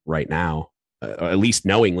timeline right now. at least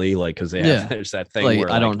knowingly, like, because there's that thing like,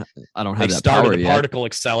 where I don't have that started power the yet. particle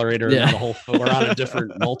accelerator. And the whole we're on a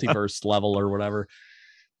different multiverse level or whatever.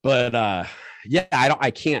 But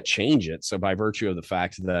I can't change it. So by virtue of the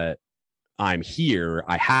fact that I'm here,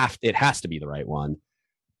 it has to be the right one,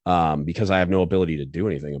 because I have no ability to do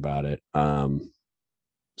anything about it.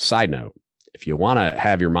 Side note, if you want to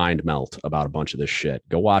have your mind melt about a bunch of this shit,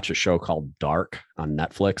 go watch a show called Dark on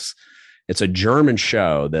Netflix. It's a German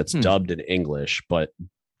show that's dubbed in English, but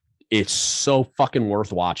it's so fucking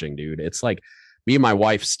worth watching, dude. It's like, me and my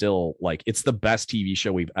wife still, like, it's the best TV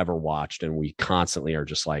show we've ever watched. And we constantly are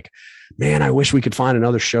just like, man, I wish we could find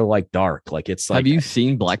another show like Dark. Like, it's like, have you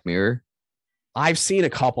seen Black Mirror? I've seen a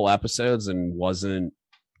couple episodes and wasn't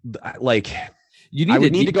like, you need to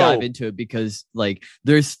deep dive into it, because like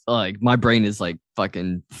there's like, my brain is like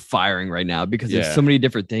fucking firing right now, because there's so many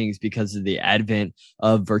different things because of the advent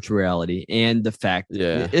of virtual reality and the fact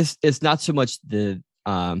it's not so much the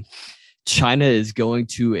China is going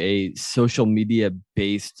to a social media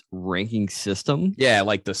based ranking system. Yeah,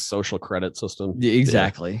 like the social credit system.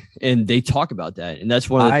 Exactly. Yeah. And they talk about that. And that's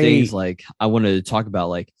one of the things like I wanted to talk about,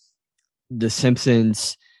 like The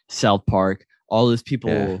Simpsons, South Park, all those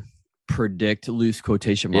people predict, loose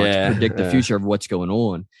quotation marks, predict the future of what's going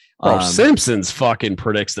on. Bro, Simpsons fucking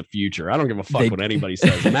predicts the future. I don't give a fuck what anybody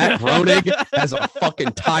says. Matt Groening has a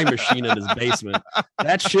fucking time machine in his basement.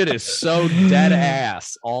 That shit is so dead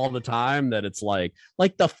ass all the time that it's like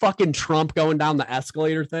the fucking Trump going down the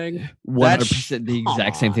escalator thing. 100% the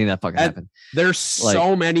exact same thing that fucking happened. There's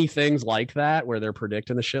so many things like that where they're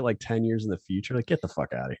predicting the shit like 10 years in the future. Like, get the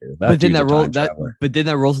fuck out of here. But then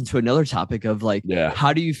that rolls into another topic of like,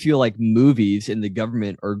 how do you feel like movies and the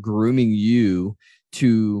government are grooming you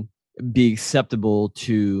to be acceptable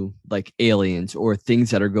to like aliens or things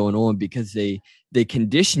that are going on, because they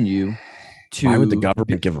condition you to. Why would the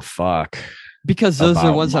government give a fuck? Because those are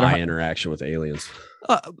the ones that are interaction with aliens.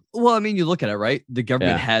 Well, I mean, you look at it, right? The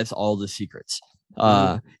government has all the secrets,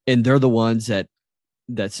 and they're the ones that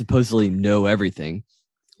supposedly know everything.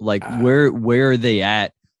 Like, where are they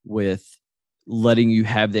at with letting you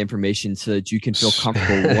have the information so that you can feel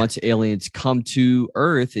comfortable once aliens come to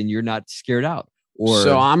Earth and you're not scared out?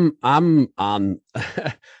 So I'm on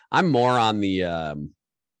I'm more on the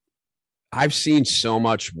I've seen so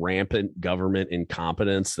much rampant government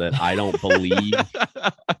incompetence that I don't believe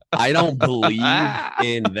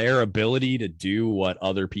in their ability to do what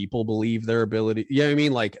other people believe their ability. You know what I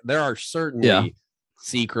mean? Like, there are certainly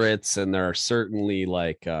secrets, and there are certainly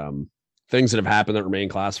like things that have happened that remain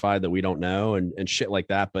classified that we don't know, and shit like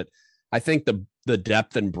that. But I think the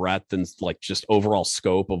depth and breadth and like just overall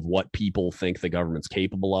scope of what people think the government's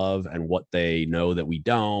capable of and what they know that we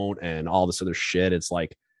don't and all this other shit, it's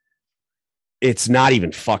like, it's not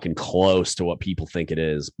even fucking close to what people think it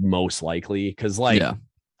is, most likely. Because like,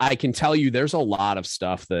 I can tell you there's a lot of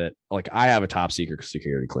stuff that, like, I have a top secret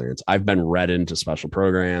security clearance. I've been read into special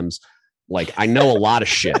programs. Like, I know a lot of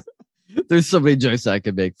shit. There's so many jokes I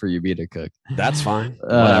could make for you being a cook. That's fine.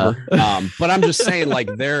 Whatever. But I'm just saying, like,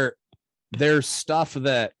 there's stuff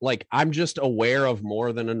that, like, I'm just aware of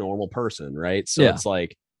more than a normal person, right? So it's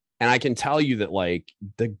like, and I can tell you that, like,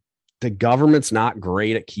 the government's not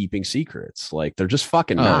great at keeping secrets. Like, they're just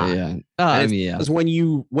fucking not. Because when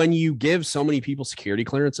you give so many people security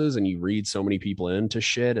clearances and you read so many people into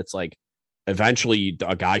shit, it's like, eventually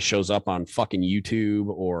a guy shows up on fucking YouTube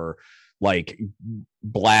or like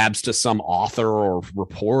blabs to some author or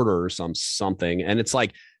reporter or something, and it's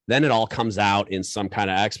like, then it all comes out in some kind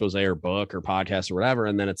of expose or book or podcast or whatever.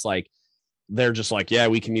 And then it's like, they're just like, yeah,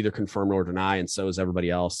 we can neither confirm nor deny. And so is everybody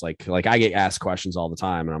else. Like I get asked questions all the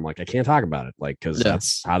time and I'm like, I can't talk about it. Like, cause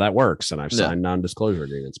that's how that works. And I've signed non-disclosure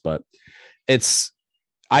agreements, but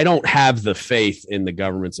I don't have the faith in the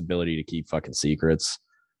government's ability to keep fucking secrets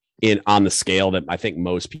on the scale that I think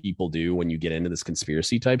most people do when you get into this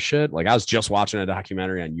conspiracy type shit. Like, I was just watching a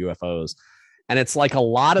documentary on UFOs, and it's like a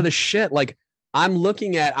lot of the shit, like, I'm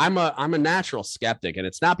looking at, I'm a natural skeptic, and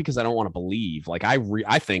it's not because I don't want to believe. Like,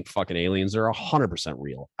 I think fucking aliens are 100%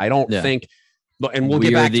 real. I don't think, and we'll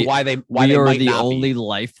get back to why they are the only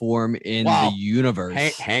life form in the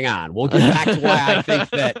universe. Hang on, we'll get back to why I think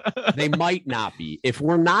that they might not be. If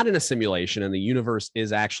we're not in a simulation and the universe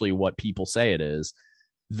is actually what people say it is,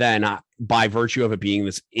 then by virtue of it being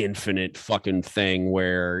this infinite fucking thing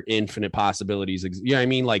where infinite possibilities, you know what I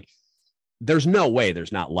mean? Like, there's no way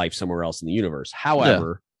there's not life somewhere else in the universe.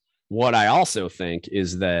 However, what I also think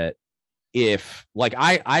is that if, like,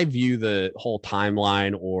 I view the whole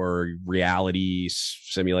timeline or reality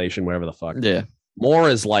simulation, whatever the fuck, more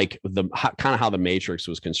as like the kind of how the Matrix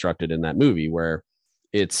was constructed in that movie, where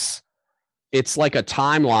it's it's like a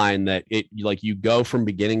timeline that it like you go from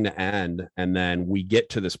beginning to end, and then we get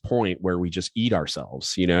to this point where we just eat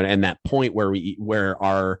ourselves, you know, and that point where where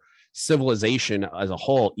our civilization as a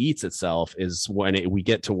whole eats itself is when we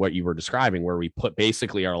get to what you were describing, where we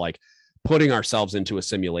basically are like putting ourselves into a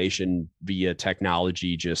simulation via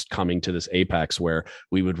technology, just coming to this apex where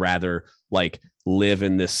we would rather like live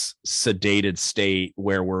in this sedated state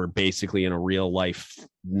where we're basically in a real life,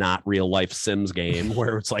 not real life Sims game,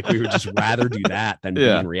 where it's like we would just rather do that than be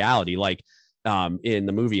in reality. Like in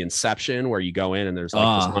the movie Inception, where you go in and there's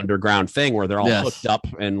like this underground thing where they're all hooked up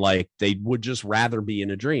and like they would just rather be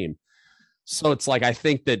in a dream. So it's like, I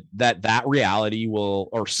think that reality will,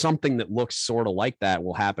 or something that looks sort of like that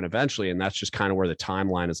will happen eventually. And that's just kind of where the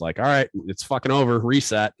timeline is like, all right, it's fucking over,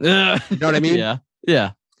 reset. You know what I mean?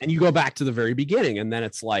 Yeah. And you go back to the very beginning, and then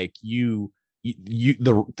it's like the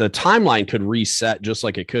timeline could reset just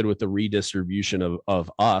like it could with the redistribution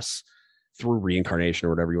of us through reincarnation or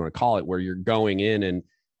whatever you want to call it, where you're going in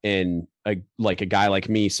and like a guy like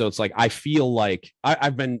me. So it's like, I feel like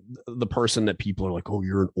I've been the person that people are like, oh,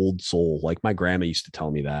 you're an old soul. Like my grandma used to tell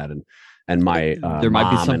me that. And my there might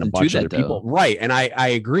be something and a bunch to of other people. Right. And I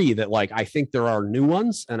agree that like, I think there are new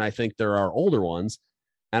ones and I think there are older ones.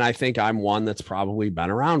 And I think I'm one that's probably been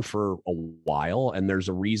around for a while, and there's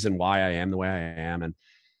a reason why I am the way I am.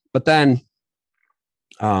 But then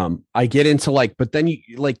I get into like, but then you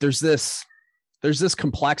like, there's this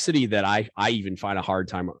complexity that I even find a hard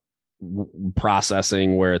time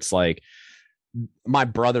processing, where it's like, my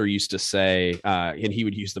brother used to say, and he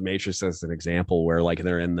would use the Matrix as an example, where like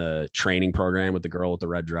they're in the training program with the girl with the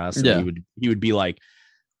red dress, and he would be like,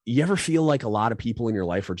 you ever feel like a lot of people in your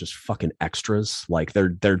life are just fucking extras? Like they're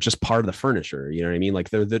just part of the furniture. You know what I mean? Like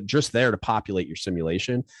they're just there to populate your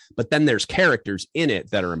simulation, but then there's characters in it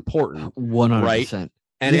that are important. 100%. Right?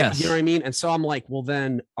 And you know what I mean? And so I'm like, well,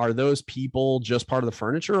 then are those people just part of the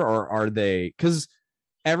furniture, or are they? Because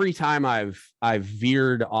every time I've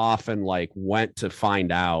veered off and like went to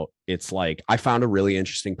find out, it's like, I found a really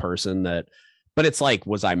interesting person but it's like,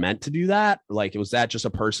 was I meant to do that? Like, was that just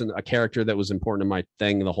a character that was important in my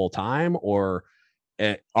thing the whole time? Or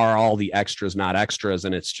are all the extras not extras?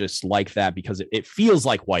 And it's just like that because it feels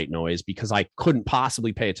like white noise, because I couldn't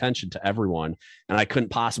possibly pay attention to everyone. And I couldn't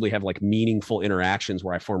possibly have like meaningful interactions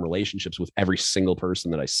where I form relationships with every single person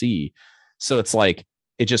that I see. So it's like,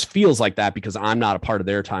 it just feels like that because I'm not a part of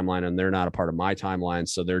their timeline and they're not a part of my timeline.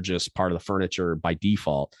 So they're just part of the furniture by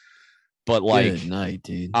default. But like, good night,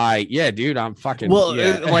 dude. Dude, I'm fucking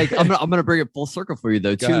like I'm gonna bring it full circle for you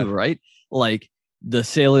though too, right? Like the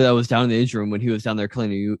sailor that was down in the engine room when he was down there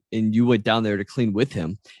cleaning you, and you went down there to clean with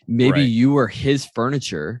him. Maybe you were his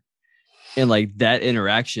furniture, and like that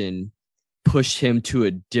interaction pushed him to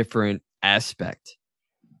a different aspect.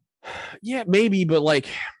 Yeah, maybe, but like,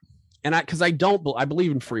 and I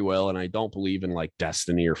believe in free will, and I don't believe in like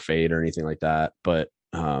destiny or fate or anything like that. But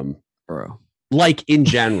bro. Like in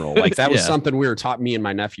general, like that was something me and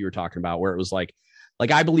my nephew were talking about, where it was like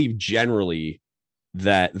I believe generally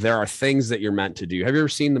that there are things that you're meant to do. Have you ever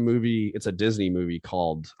seen the movie? It's a Disney movie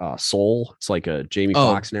called Soul. It's like a Jamie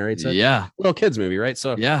Foxx narrates it. Yeah. Little kids movie, right?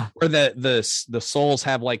 So where the souls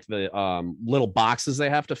have like the little boxes they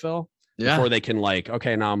have to fill before they can like,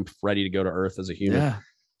 okay, now I'm ready to go to Earth as a human. Yeah.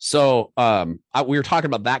 So we were talking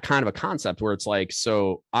about that kind of a concept where it's like,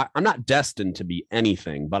 so I'm not destined to be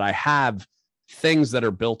anything, but I have things that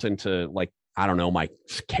are built into like, I don't know, my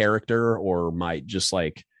character or my just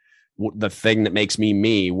like the thing that makes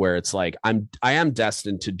me, where it's like, I am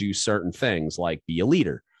destined to do certain things, like be a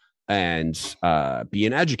leader and be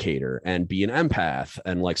an educator and be an empath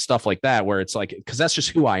and like stuff like that, where it's like, because that's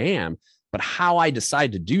just who I am. But how I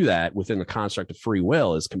decide to do that within the construct of free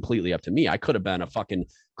will is completely up to me. I could have been a fucking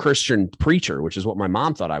Christian preacher, which is what my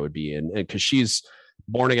mom thought I would be. And because she's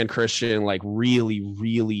born again Christian, like really,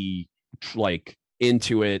 really like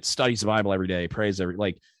into it, studies the Bible every day, prays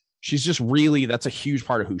she's just really, that's a huge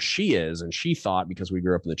part of who she is. And she thought, because we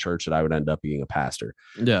grew up in the church, that I would end up being a pastor.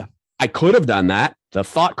 Yeah. I could have done that. The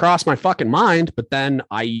thought crossed my fucking mind, but then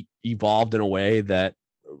I evolved in a way that,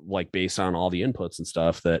 like, based on all the inputs and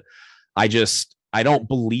stuff, that I don't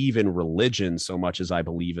believe in religion so much as I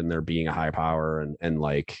believe in there being a high power and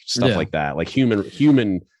like stuff like that. Like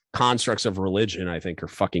human constructs of religion, I think, are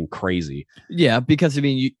fucking crazy. Yeah, because I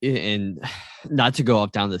mean, and not to go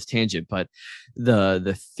off down this tangent, but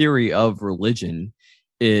the theory of religion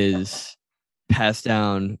is passed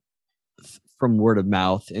down from word of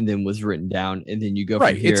mouth and then was written down, and then you go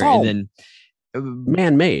from here, and then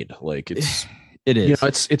man-made. Like it is. You know,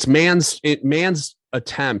 it's man's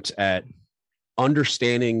attempt at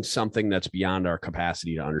understanding something that's beyond our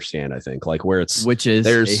capacity to understand. I think like which is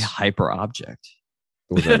a hyper object.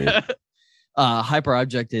 What does that mean? Hyper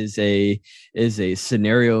object is a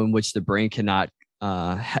scenario in which the brain cannot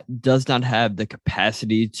does not have the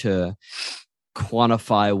capacity to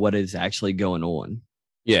quantify what is actually going on.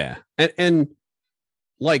 Yeah. And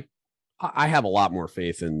like, I have a lot more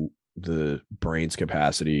faith in the brain's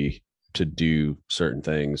capacity to do certain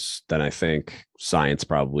things than I think science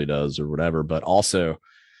probably does or whatever. But also,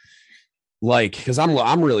 like, because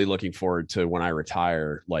I'm really looking forward to when I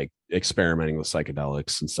retire, like experimenting with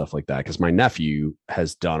psychedelics and stuff like that. Because my nephew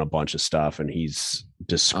has done a bunch of stuff and he's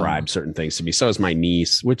described certain things to me. So is my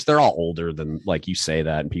niece, which they're all older than, like, you say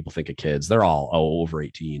that and people think of kids. They're all over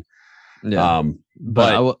 18. Yeah.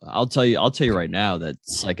 But I'll tell you right now that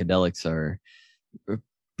psychedelics are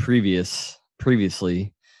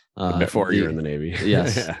previously before you were in the Navy.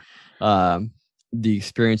 Yes. The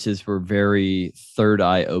experiences were very third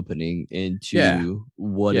eye opening into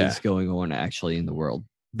what is going on actually in the world.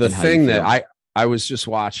 The thing that I was just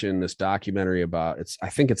watching this documentary about, I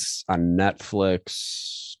think it's on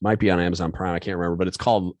Netflix, might be on Amazon Prime, I can't remember, but it's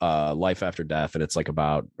called Life After Death, and it's like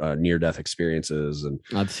about near-death experiences. And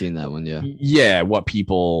I've seen that one. Yeah, what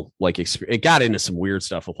people like it got into some weird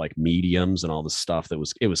stuff with like mediums and all this stuff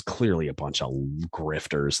it was clearly a bunch of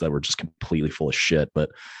grifters that were just completely full of shit. But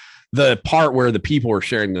the part where the people were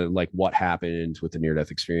sharing the like what happened with the near-death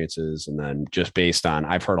experiences, and then just based on,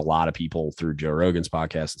 I've heard a lot of people through Joe Rogan's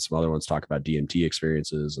podcast and some other ones talk about DMT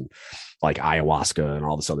experiences and like ayahuasca and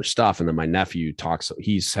all this other stuff. And then my nephew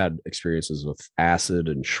he's had experiences with acid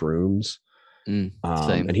and shrooms. Same. I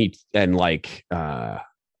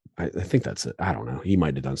think that's it. I don't know. He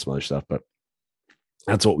might have done some other stuff, but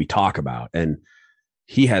that's what we talk about. And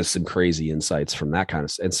he has some crazy insights from that kind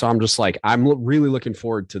of stuff. And so I'm just like, I'm really looking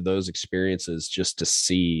forward to those experiences just to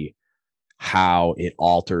see how it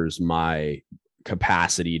alters my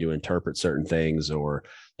capacity to interpret certain things, or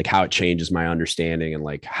like how it changes my understanding and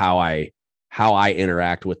like how I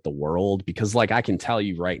interact with the world. Because like, I can tell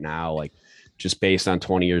you right now, like just based on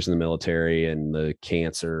 20 years in the military and the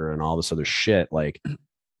cancer and all this other shit, like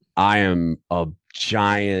I am a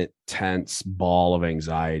giant tense ball of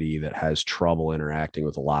anxiety that has trouble interacting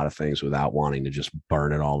with a lot of things without wanting to just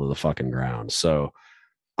burn it all to the fucking ground. So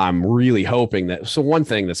I'm really hoping so one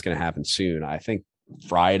thing that's going to happen soon, I think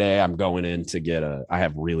Friday, I'm going in to I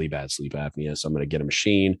have really bad sleep apnea. So I'm going to get a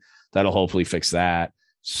machine that'll hopefully fix that.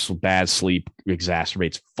 So bad sleep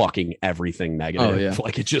exacerbates fucking everything negative. Oh, yeah.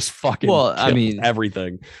 Like it just fucking kills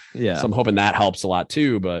everything. Yeah. So I'm hoping that helps a lot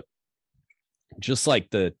too. But just like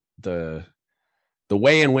the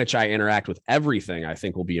way in which I interact with everything, I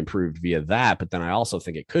think will be improved via that. But then I also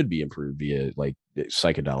think it could be improved via like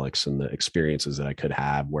psychedelics and the experiences that I could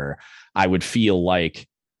have, where I would feel like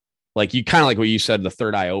you kind of like what you said, the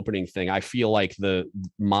third eye opening thing. I feel like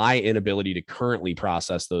my inability to currently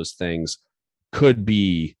process those things could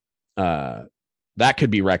be that could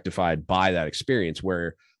be rectified by that experience,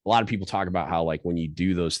 where a lot of people talk about how like when you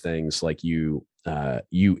do those things, like you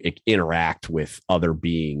interact with other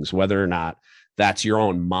beings, whether or not that's your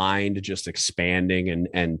own mind just expanding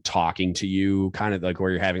and talking to you, kind of like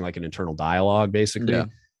where you're having like an internal dialogue basically,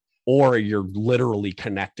 or you're literally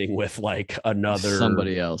connecting with like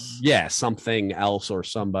somebody else. Yeah, something else or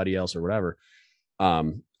somebody else or whatever.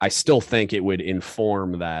 I still think it would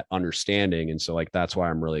inform that understanding. And so like, that's why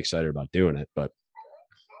I'm really excited about doing it. But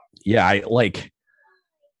yeah, I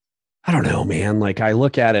don't know, man. Like I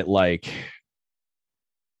look at it like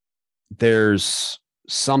there's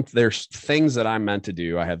things that I'm meant to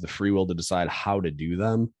do. I have the free will to decide how to do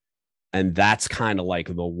them. And that's kind of like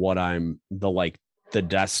the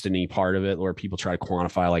destiny part of it, where people try to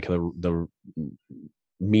quantify like the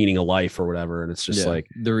meaning of life or whatever. And it's just like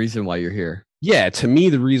the reason why you're here. Yeah. To me,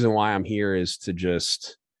 the reason why I'm here is to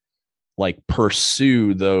just like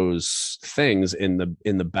pursue those things in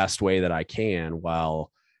the best way that I can,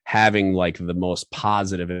 while having like the most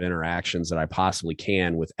positive interactions that I possibly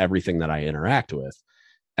can with everything that I interact with.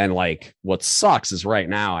 And like, what sucks is right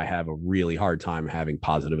now I have a really hard time having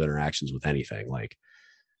positive interactions with anything. Like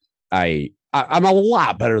I'm a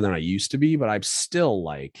lot better than I used to be, but I'm still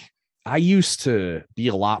like, I used to be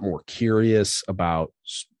a lot more curious about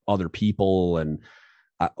other people and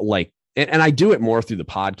and I do it more through the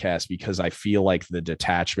podcast, because I feel like the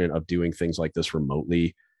detachment of doing things like this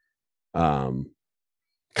remotely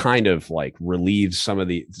kind of like relieves some of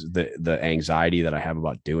the anxiety that I have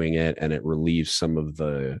about doing it. And it relieves some of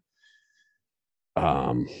the,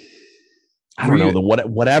 I don't know, the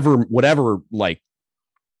whatever like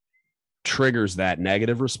triggers that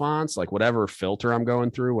negative response, like whatever filter I'm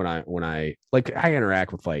going through when I like, I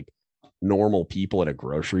interact with like normal people at a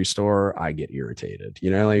grocery store, I get irritated.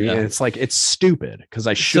 You know, like, it's like, it's stupid because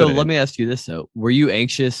I should. So let me ask you this though: were you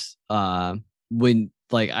anxious when,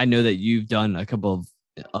 like, I know that you've done a couple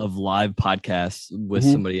of live podcasts with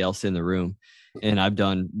somebody else in the room, and I've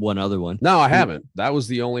done one other one. No, I haven't. That was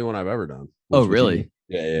the only one I've ever done. Oh, really?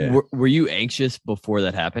 Yeah. Were you anxious before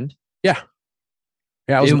that happened? Yeah.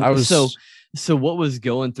 I was. So what was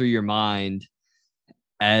going through your mind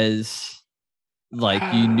as,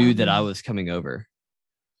 like, you knew that I was coming over?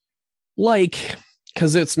 Like,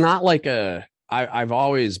 because it's not like I've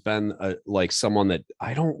always been like someone that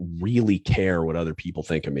I don't really care what other people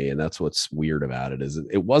think of me. And that's what's weird about it, is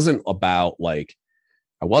it wasn't about, like,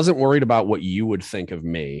 I wasn't worried about what you would think of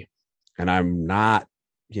me. And I'm not,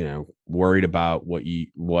 worried about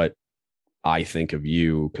what I think of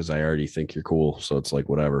you, because I already think you're cool. So it's like,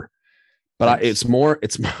 whatever. But it's more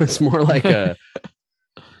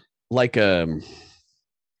like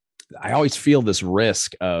I always feel this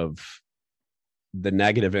risk of the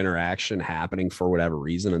negative interaction happening for whatever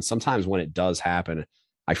reason. And sometimes when it does happen,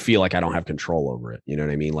 I feel like I don't have control over it. You know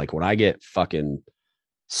what I mean? Like when I get fucking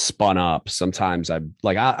spun up, sometimes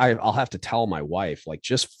I'll have to tell my wife, like,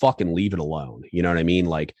 just fucking leave it alone. You know what I mean?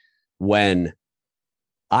 Like when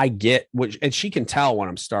I get, and she can tell when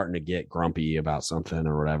I'm starting to get grumpy about something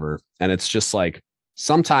or whatever. And it's just like,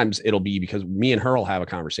 sometimes it'll be because me and her will have a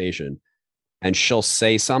conversation and she'll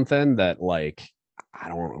say something that, like, I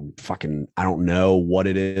don't know what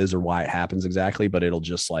it is or why it happens exactly, but it'll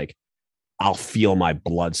just, like, I'll feel my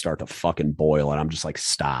blood start to fucking boil. And I'm just like,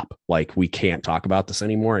 stop, like, we can't talk about this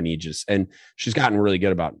anymore. And she's gotten really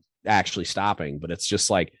good about actually stopping, but it's just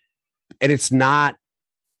like, and it's not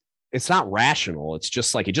rational. It's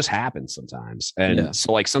just like, it just happens sometimes. And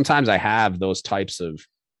so, like, sometimes I have those types of,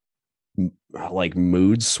 like,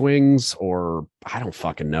 mood swings, or I don't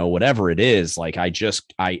fucking know, whatever it is. Like, I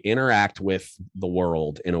interact with the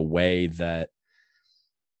world in a way that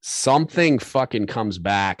something fucking comes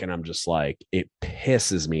back and I'm just like, it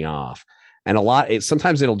pisses me off. And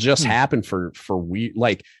sometimes it'll just happen for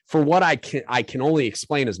like, for what I can only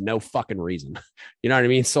explain as no fucking reason. You know what I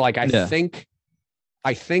mean? So, like, I think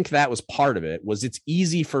that was part of it. Was it's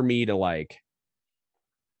easy for me to, like,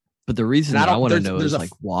 but the reason I want to know is,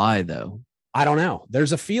 like, why though? I don't know.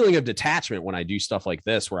 There's a feeling of detachment when I do stuff like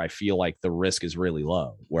this, where I feel like the risk is really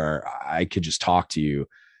low, where I could just talk to you,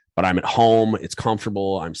 but I'm at home. It's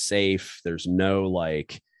comfortable. I'm safe. There's no,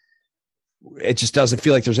 like, it just doesn't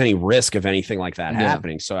feel like there's any risk of anything like that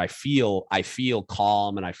happening. So I feel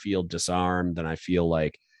calm, and I feel disarmed, and I feel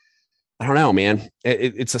like, I don't know, man.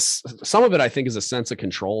 Some of it I think is a sense of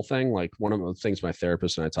control thing. Like, one of the things my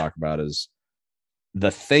therapist and I talk about is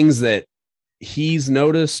the things that he's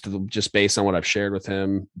noticed, just based on what I've shared with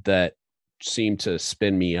him, that seem to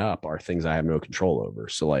spin me up, are things I have no control over.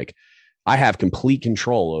 So, like, I have complete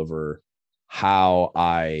control over how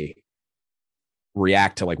I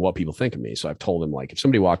react to, like, what people think of me. So I've told him, like, if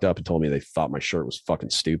somebody walked up and told me they thought my shirt was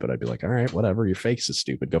fucking stupid, I'd be like, all right, whatever, your face is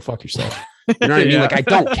stupid, go fuck yourself. You know what I mean? Like, I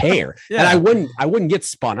don't care. And I wouldn't get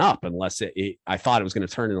spun up unless I thought it was going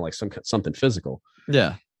to turn into, like, something physical.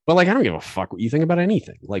 Yeah. But, like, I don't give a fuck what you think about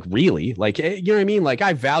anything. Like, really? Like, you know what I mean? Like,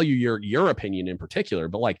 I value your opinion in particular,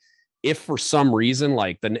 but, like, if for some reason,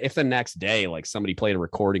 like, if the next day, like, somebody played a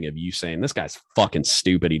recording of you saying this guy's fucking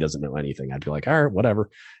stupid, he doesn't know anything, I'd be like, all right, whatever.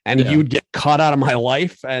 And you would get cut out of my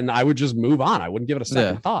life, and I would just move on. I wouldn't give it a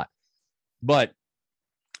second thought. But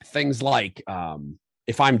things like,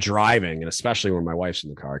 if I'm driving, and especially when my wife's in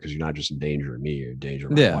the car, because you're not just in danger of me, you're in danger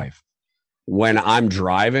of my wife. When I'm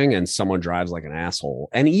driving and someone drives like an asshole,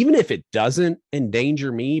 and even if it doesn't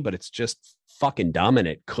endanger me, but it's just fucking dumb and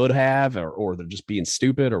it could have, or they're just being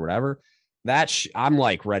stupid or whatever, I'm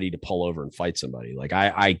like ready to pull over and fight somebody. Like,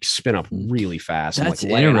 I spin up really fast. That's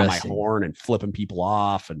like laying on my horn and flipping people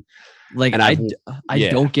off. And like, and I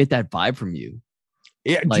don't get that vibe from you.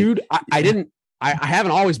 Yeah, like, dude, I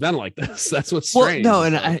haven't always been like this. That's what's strange. Well,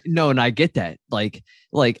 and I get that. Like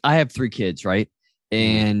I have 3 kids, right?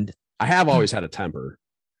 And I have always had a temper.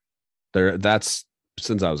 That's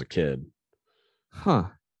since I was a kid. Huh.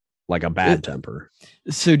 Like a bad temper.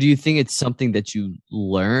 So do you think it's something that you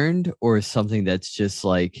learned, or something that's just,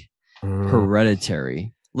 like,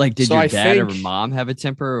 hereditary? Like, did your dad or mom have a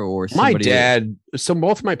temper, or somebody? My dad, so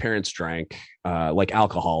both my parents drank, like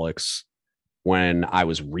alcoholics when I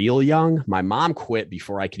was real young. My mom quit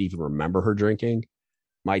before I could even remember her drinking.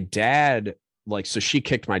 My dad, like, so she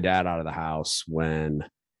kicked my dad out of the house when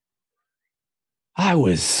I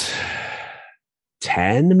was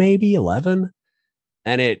 10, maybe 11.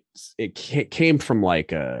 And it came from,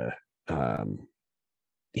 like,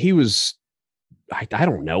 he was, I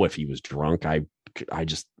don't know if he was drunk. I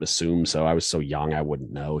just assumed so. I was so young, I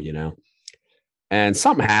wouldn't know, you know. And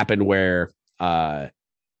something happened where, and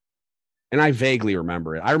I vaguely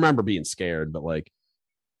remember it. I remember being scared, but like,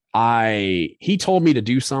 he told me to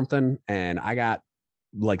do something, and I got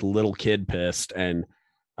like little kid pissed, and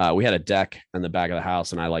we had a deck in the back of the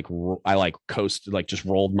house, and I coasted, like just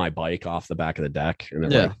rolled my bike off the back of the deck,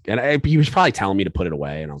 and he was probably telling me to put it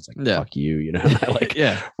away, and I was like, "Fuck you," you know. And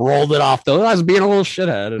I rolled it off. I was being a little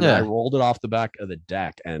shithead, and I rolled it off the back of the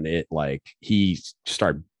deck, and it like he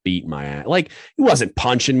started beating my ass. Like he wasn't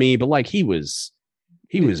punching me, but like he was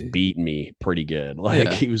beating me pretty good.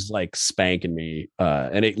 Like he was like spanking me,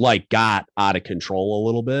 and it like got out of control a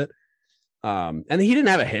little bit. And he didn't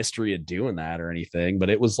have a history of doing that or anything, but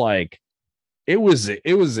it was like, it was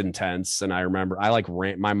intense. And I remember I like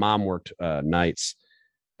my mom worked nights,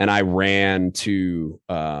 and I ran to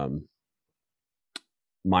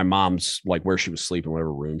my mom's, like where she was sleeping,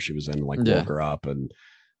 whatever room she was in, like woke her up. And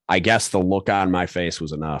I guess the look on my face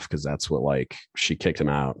was enough, because that's what, like, she kicked him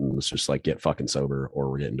out and was just like, get fucking sober or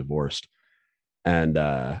we're getting divorced. And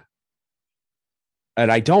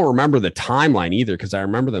I don't remember the timeline either, because I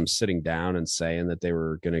remember them sitting down and saying that they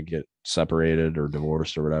were going to get separated or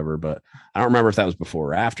divorced or whatever. But I don't remember if that was before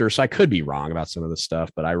or after. So I could be wrong about some of this stuff,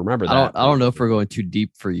 but I remember that. I don't know if we're going too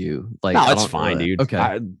deep for you. Like, no, it's fine, dude.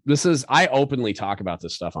 Okay. I openly talk about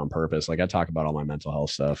this stuff on purpose. Like I talk about all my mental health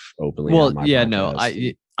stuff openly. Well, yeah, no,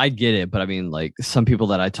 I get it. But I mean, like some people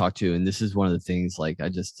that I talk to, and this is one of the things, like, I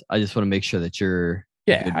just want to make sure that you're.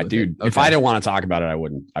 Yeah, dude. Okay. If I didn't want to talk about it, I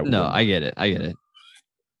wouldn't. No, I get it.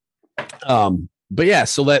 But yeah,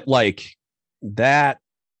 so that like that,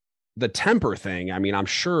 the temper thing, I mean, I'm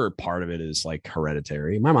sure part of it is like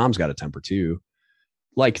hereditary. My mom's got a temper too.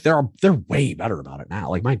 Like they're way better about it now.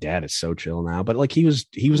 Like my dad is so chill now, but like he was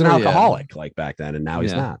an alcoholic like back then, and now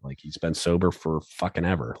he's not. Like he's been sober for fucking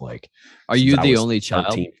ever. Like, are you the only child?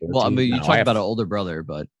 13, 14. Well, I mean, you talk about an older brother,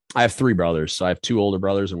 but I have 3 brothers. So I have 2 older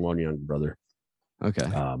brothers and 1 younger brother. Okay.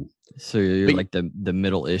 So you're like the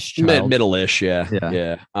middle-ish child. Middle-ish,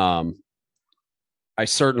 yeah. I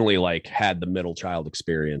certainly like had the middle child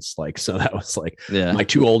experience. Like, so that was like, my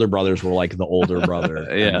 2 older brothers were like the older brother.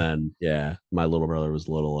 And then, my little brother was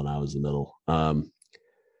little and I was the middle.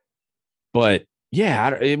 But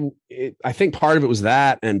yeah, I think part of it was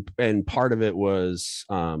that. And part of it was,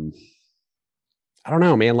 I don't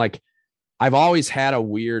know, man, like I've always had a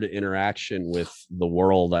weird interaction with the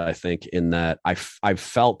world. I think in that I've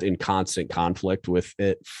felt in constant conflict with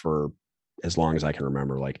it for as long as I can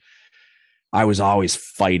remember. Like I was always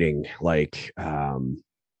fighting, like,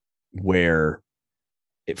 where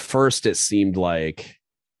at first it seemed like,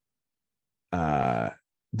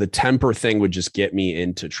 the temper thing would just get me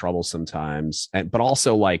into trouble sometimes. But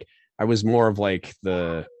also like, I was more of like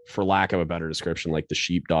for lack of a better description, like the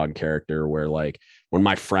sheepdog character, where like when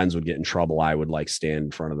my friends would get in trouble, I would like stand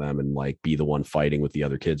in front of them and like be the one fighting with the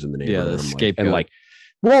other kids in the neighborhood. Yeah, the scapegoat. And like,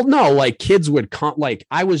 well, no, like kids would come, like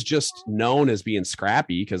I was just known as being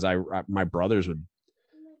scrappy because my brothers would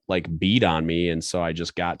like beat on me. And so I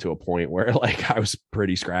just got to a point where like I was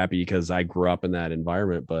pretty scrappy because I grew up in that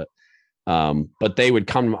environment. But they would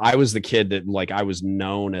come, I was the kid that like I was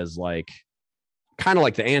known as like kind of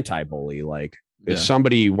like the anti-bully. Like if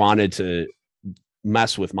somebody wanted to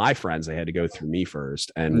mess with my friends, they had to go through me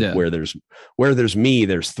first. And where there's me,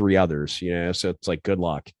 there's 3 others, you know, so it's like good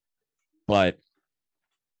luck.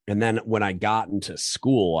 And then when I got into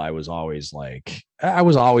school, I was always like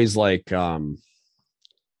a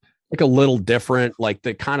little different, like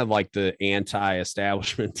the kind of like the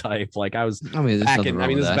anti-establishment type. Like I was, this is back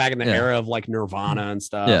in the era of like Nirvana and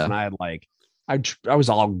stuff. Yeah. And I had like, I was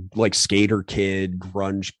all like skater kid,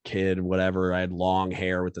 grunge kid, whatever. I had long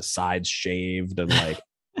hair with the sides shaved and like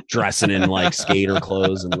dressing in like skater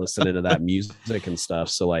clothes and listening to that music and stuff.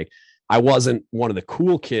 So like, I wasn't one of the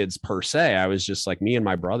cool kids per se. I was just like, me and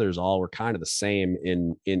my brothers all were kind of the same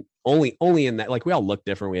in only in that, like we all looked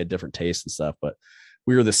different. We had different tastes and stuff, but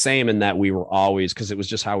we were the same in that we were always, because it was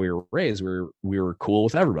just how we were raised. We were cool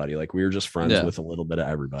with everybody. Like we were just friends with a little bit of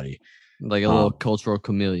everybody. Like a little cultural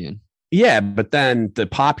chameleon. Yeah. But then the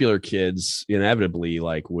popular kids inevitably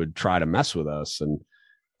like would try to mess with us. And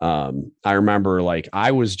I remember like,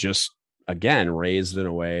 I was just, again, raised in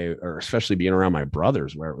a way, or especially being around my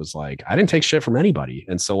brothers, where it was like, I didn't take shit from anybody.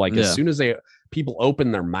 And so like, as soon as people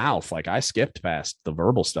opened their mouth, like I skipped past the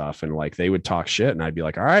verbal stuff and like they would talk shit and I'd be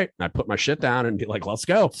like, all right. And I'd put my shit down and be like, let's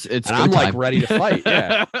go. And I'm like ready to fight.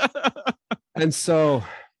 Yeah. And so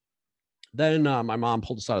then my mom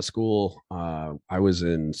pulled us out of school. I was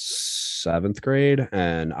in 7th grade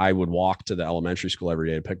and I would walk to the elementary school every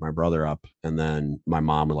day to pick my brother up. And then my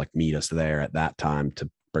mom would like meet us there at that time to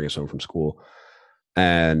bring us home from school.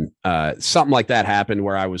 And something like that happened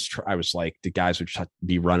where I was like, the guys would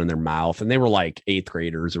be running their mouth, and they were like 8th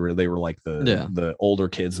graders, or they were like the older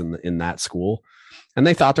kids in that school, and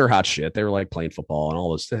they thought they were hot shit. They were like playing football and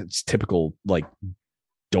all this. It's typical like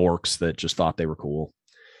dorks that just thought they were cool.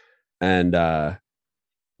 And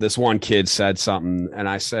this one kid said something, and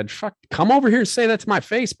I said, "Fuck, come over here and say that to my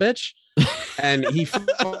face, bitch." And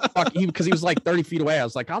because he was like 30 feet away, I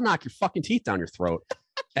was like, "I'll knock your fucking teeth down your throat."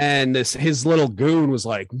 And his little goon was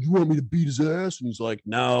like, "You want me to beat his ass?" And he's like,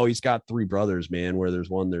 "No, he's got 3 brothers, man. Where there's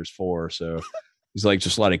 1, there's 4." So he's like,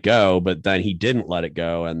 "Just let it go." But then he didn't let it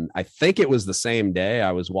go. And I think it was the same day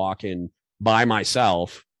I was walking by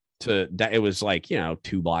myself it was like,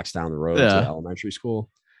 2 blocks down the road to elementary school.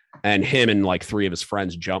 And him and like 3 of his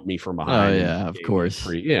friends jumped me from behind. Oh yeah, of course.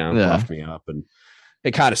 Roughed me up, and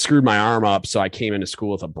it kind of screwed my arm up. So I came into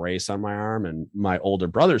school with a brace on my arm, and my older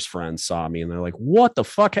brother's friends saw me and they're like, "What the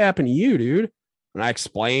fuck happened to you, dude?" And I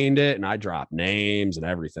explained it, and I dropped names and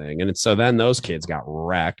everything. And so then those kids got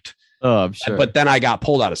wrecked. Oh, I'm sure. But then I got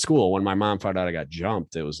pulled out of school. When my mom found out I got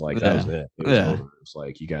jumped, it was like, that was it. It was over. It was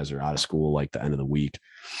like, you guys are out of school like the end of the week.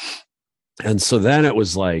 And so then it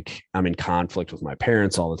was like, I'm in conflict with my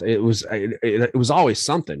parents all the time. It was always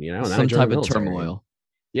something, and some type of turmoil.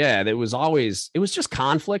 Yeah, it was just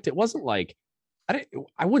conflict. It wasn't like,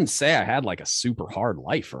 I wouldn't say I had like a super hard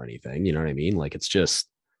life or anything. You know what I mean? Like, it's just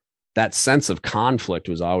that sense of conflict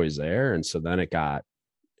was always there. And so then it got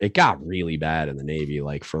really bad in the Navy.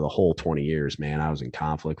 Like for the whole 20 years, man, I was in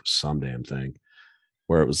conflict with some damn thing,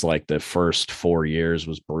 where it was like the first 4 years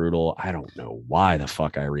was brutal. I don't know why the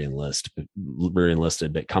fuck I re-enlisted,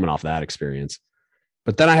 but coming off that experience.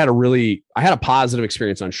 But then I had a positive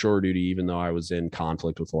experience on shore duty, even though I was in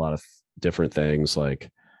conflict with a lot of different things. Like,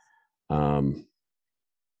 but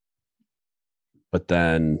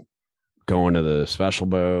then going to the special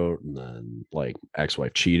boat, and then like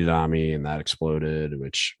ex-wife cheated on me, and that exploded,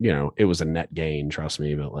 which, it was a net gain, trust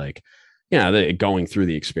me. But like, going through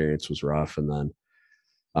the experience was rough. And then,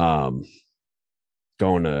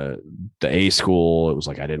 going to the A school, it was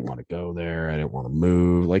like, I didn't want to go there. I didn't want to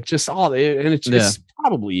move, like just all, and it's just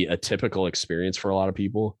probably a typical experience for a lot of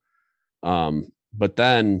people. But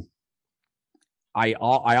then I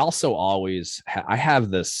also always I have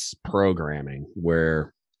this programming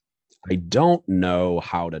where I don't know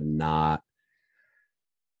how to not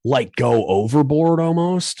like go overboard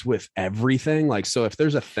almost with everything. Like, so if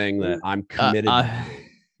there's a thing that I'm committed I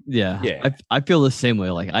feel the same way.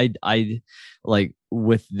 Like I like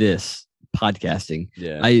with this podcasting,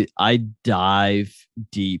 I dive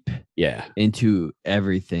deep into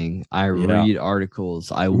everything. I read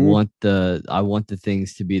articles. I want the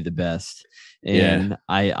things to be the best, and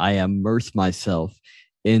I immerse myself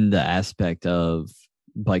in the aspect of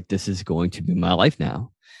like, this is going to be my life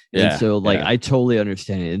now. And so like, I totally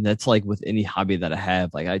understand it. And that's like with any hobby that I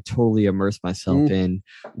have, like I totally immerse myself in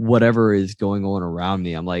whatever is going on around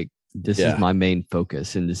me. I'm like, this is my main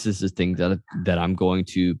focus, and this is the thing that I'm going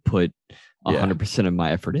to put 100% of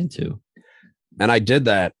my effort into. And I did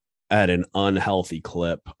that at an unhealthy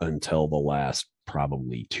clip until the last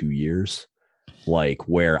probably 2 years, like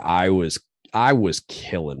where I was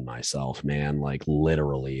killing myself, man, like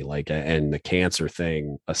literally, like, and the cancer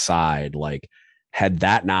thing aside, like, had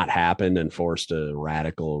that not happened and forced a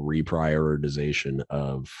radical reprioritization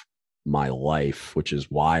of my life, which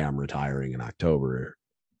is why I'm retiring in October,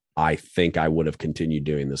 I think I would have continued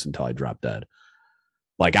doing this until I dropped dead.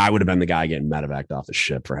 Like, I would have been the guy getting medevaced off the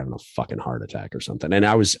ship for having a fucking heart attack or something. And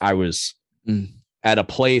I was at a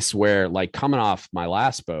place where, like, coming off my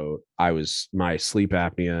last boat, my sleep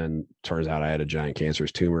apnea, and turns out I had a giant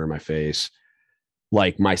cancerous tumor in my face.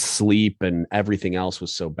 Like, my sleep and everything else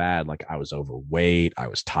was so bad. Like, I was overweight. I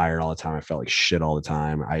was tired all the time. I felt like shit all the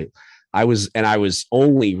time. I was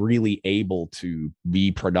only really able to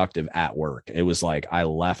be productive at work. It was like, I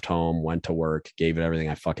left home, went to work, gave it everything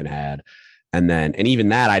I fucking had. And even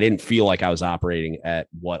that, I didn't feel like I was operating at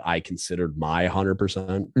what I considered my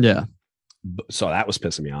 100%. Yeah. So that was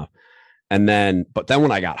pissing me off. But then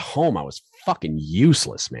when I got home, I was fucking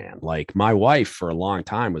useless, man. Like, my wife for a long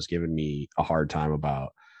time was giving me a hard time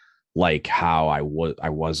about like how I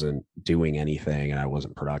wasn't doing anything and I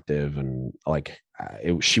wasn't productive. And like,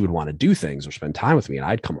 she would want to do things or spend time with me. And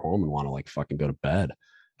I'd come home and want to like fucking go to bed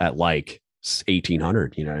at like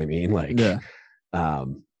 1800, you know what I mean? Like,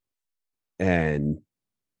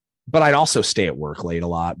 but I'd also stay at work late a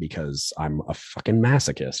lot because I'm a fucking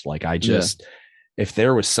masochist. Like, if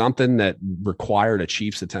there was something that required a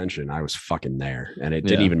chief's attention, I was fucking there. And it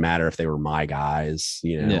didn't even matter if they were my guys,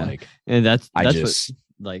 you know, like, and that's I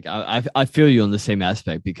feel you on the same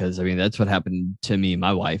aspect, because I mean, that's what happened to me.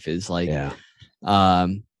 My wife is like,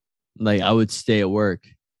 Like I would stay at work,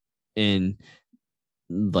 and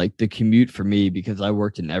like the commute for me, because I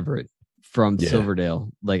worked in Everett from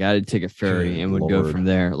Silverdale, like I had to take a ferry and would go from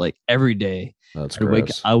there like every day. That's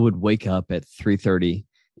gross. I would wake up at 3:30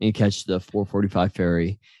 and catch the 4:45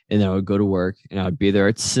 ferry, and then I would go to work and I would be there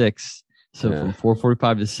at 6. So from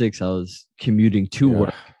 4:45 to 6, I was commuting to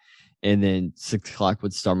work, and then 6 o'clock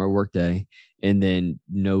would start my work day. And then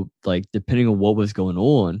like depending on what was going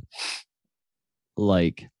on,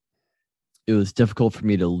 like it was difficult for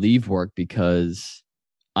me to leave work because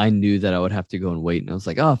I knew that I would have to go and wait. And I was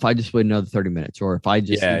like, oh, if I just wait another 30 minutes, or if I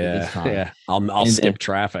just this time, I'll skip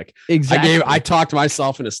traffic. Exactly. I talked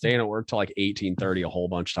myself into staying at work till like 18:30 a whole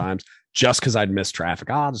bunch of times just because I'd miss traffic.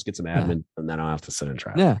 I'll just get some admin and then I'll have to sit in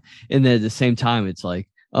traffic. Yeah. And then at the same time, it's like,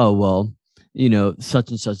 oh, well, such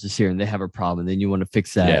and such is here and they have a problem. And then you want to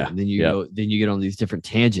fix that. Yeah. And then you go, then you get on these different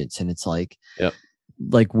tangents, and it's like,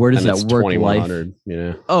 like, where does that work life?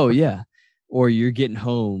 Oh yeah. Or you're getting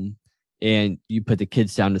home and you put the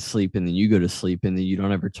kids down to sleep, and then you go to sleep, and then you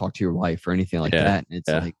don't ever talk to your wife or anything like that. And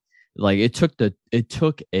it's like it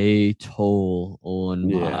took a toll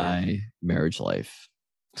on my marriage life.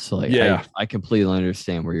 So like, I completely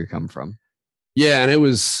understand where you're coming from. Yeah. And it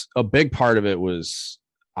was a big part of it was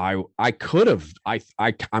I'm confident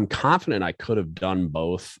I could have done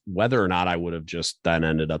both. Whether or not I would have just then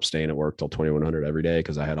ended up staying at work till 2100 every day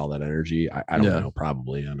because I had all that energy. I don't know.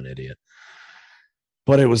 Probably I'm an idiot.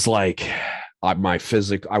 But it was like I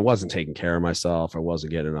wasn't taking care of myself. I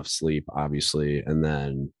wasn't getting enough sleep, obviously. And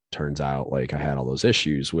then turns out like I had all those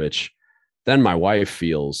issues, which then my wife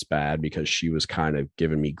feels bad because she was kind of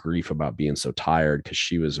giving me grief about being so tired because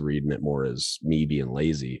she was reading it more as me being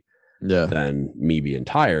lazy than me being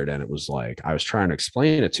tired. And it was like, I was trying to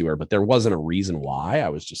explain it to her, but there wasn't a reason why. I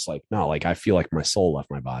was just like, no, like I feel like my soul left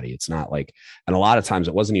my body. It's not like, and a lot of times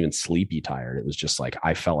it wasn't even sleepy tired. It was just like,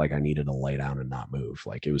 I felt like I needed to lay down and not move.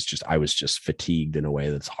 Like it was just, I was just fatigued in a way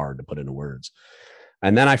that's hard to put into words.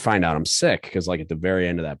 And then I find out I'm sick because like at the very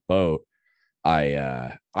end of that boat,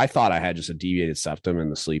 I thought I had just a deviated septum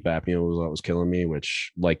and the sleep apnea was what was killing me,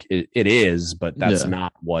 which like it is, but that's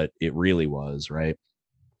not what it really was. Right.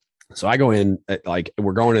 So I go in, like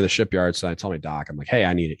we're going to the shipyard. So I tell my doc, I'm like, hey,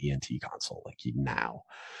 I need an ENT consult like now.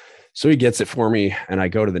 So he gets it for me, and I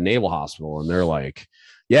go to the Naval Hospital, and they're like,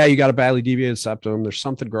 yeah, you got a badly deviated septum. There's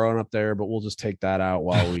something growing up there, but we'll just take that out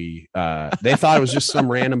while we, they thought it was just some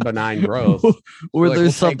random benign growth. Or like,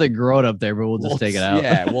 there's something growing up there, but we'll just take it out.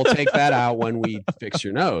 Yeah. We'll take that out when we fix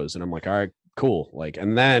your nose. And I'm like, all right, cool. Like,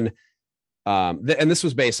 and then, and this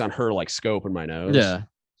was based on her like scope in my nose. Yeah.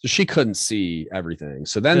 So she couldn't see everything.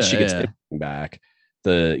 So then she gets back,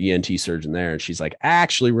 the ENT surgeon there, and she's like,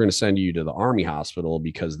 actually, we're going to send you to the Army hospital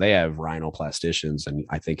because they have rhinoplasticians, and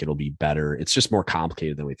I think it'll be better. It's just more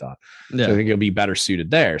complicated than we thought. Yeah. So I think it'll be better suited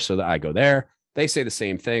there. So that I go there. They say the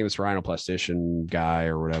same thing. This rhinoplastician guy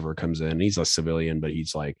or whatever comes in. He's a civilian, but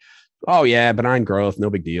he's like, oh, yeah, benign growth. No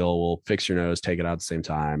big deal. We'll fix your nose, take it out at the same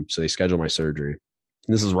time. So they schedule my surgery.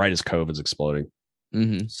 And this is right as COVID's exploding.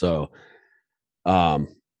 Mm-hmm. So,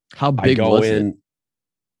 how big was it?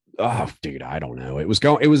 Oh, dude, I don't know. It was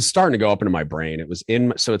starting to go up into my brain. It was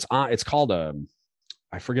in, so it's called I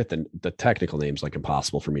forget the technical name's like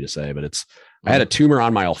impossible for me to say, but I had a tumor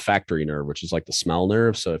on my olfactory nerve, which is like the smell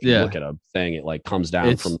nerve. So if you look at a thing, it like comes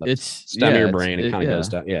down from the stem of your brain and kind of goes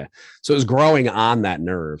down. Yeah. So it was growing on that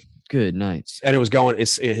nerve. Good night. And it was going,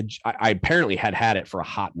 I apparently had it for a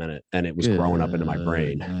hot minute, and it was growing up into my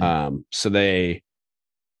brain. So they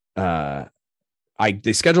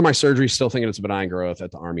schedule my surgery, still thinking it's a benign growth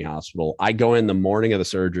at the Army hospital. I go in the morning of the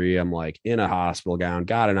surgery. I'm like in a hospital gown,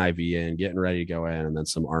 got an IV in, getting ready to go in. And then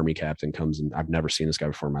some Army captain comes in. I've never seen this guy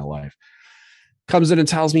before in my life. Comes in and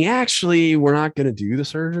tells me, actually, we're not going to do the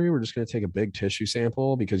surgery. We're just going to take a big tissue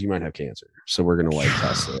sample because you might have cancer. So we're going to like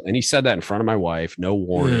test it. And he said that in front of my wife. No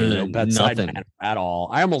warning, no bedside manner at all.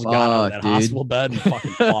 I almost got out of that hospital bed and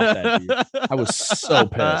fucking fought that dude. I was so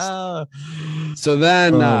pissed. So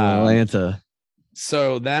then Atlanta.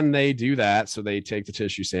 So then they do that. So they take the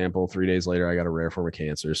tissue sample. 3 days later, I got a rare form of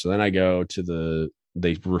cancer. So then I go to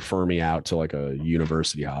they refer me out to like a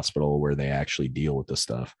university hospital where they actually deal with this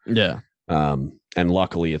stuff. Yeah. And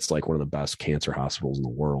luckily it's like one of the best cancer hospitals in the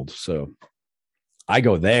world. So I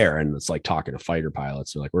go there, and it's like talking to fighter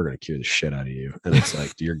pilots. They're like, we're going to cure the shit out of you. And it's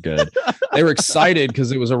like, you're good. They were excited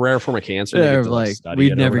because it was a rare form of cancer. They're like,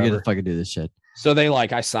 we'd never get to fucking do this shit. So they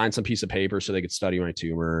I signed some piece of paper so they could study my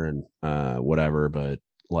tumor and whatever. But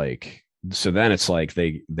like, so then it's like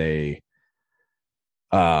they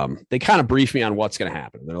they kind of briefed me on what's going to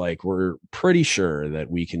happen. They're like, we're pretty sure that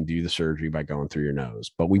we can do the surgery by going through your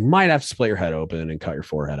nose, but we might have to split your head open and cut your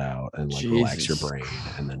forehead out and like relax your brain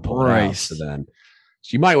and then pull it out. So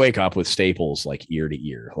you might wake up with staples like ear to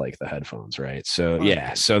ear, like the headphones, right? So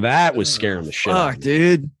yeah, so that was scaring the shit out of me,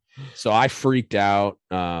 dude. So I freaked out.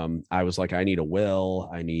 I was like, I need a will.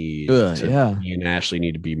 I need you and Ashley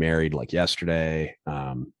need to be married like yesterday.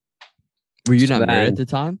 Were you not married at the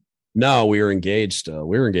time? No, we were engaged still.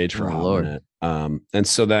 We were engaged for a hot minute. And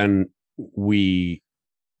so then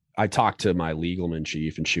I talked to my legalman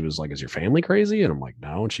chief and she was like, is your family crazy? And I'm like,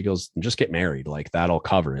 no. And she goes, just get married. Like that'll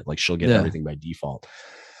cover it. Like she'll get everything by default.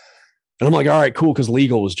 And I'm like, all right, cool. Cause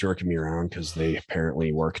legal was jerking me around because they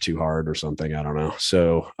apparently work too hard or something. I don't know.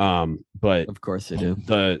 So, but of course they do.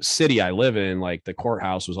 The city I live in, like the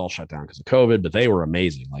courthouse was all shut down because of COVID, but they were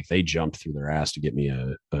amazing. Like they jumped through their ass to get me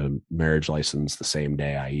a marriage license the same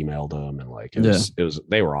day I emailed them. And like,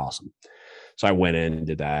 they were awesome. So I went in and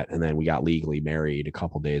did that. And then we got legally married a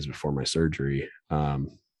couple days before my surgery.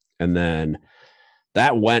 And then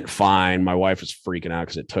that went fine. My wife was freaking out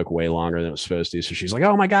because it took way longer than it was supposed to. So she's like,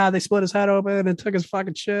 oh my God, they split his head open and took his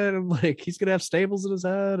fucking shit. And like, he's going to have staples in his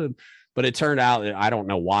head. But it turned out, I don't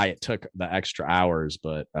know why it took the extra hours,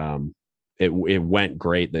 but it went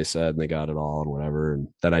great. They said, and they got it all and whatever. And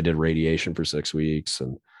then I did radiation for 6 weeks.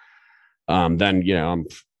 And then, I'm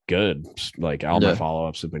good. Like all my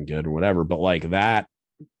follow-ups have been good and whatever. But like that,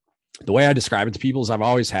 the way I describe it to people is I've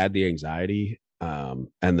always had the anxiety.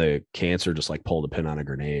 And the cancer just like pulled a pin on a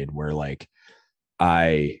grenade where like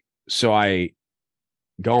I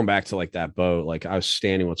going back to like that boat, like I was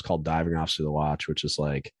standing what's called diving officer of the watch, which is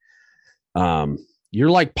like, you're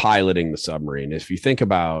like piloting the submarine. If you think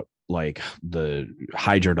about like the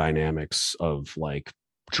hydrodynamics of like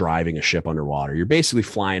driving a ship underwater, you're basically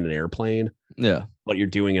flying an airplane. Yeah. But you're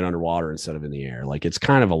doing it underwater instead of in the air. Like it's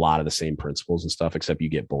kind of a lot of the same principles and stuff, except you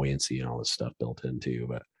get buoyancy and all this stuff built in too.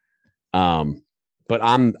 But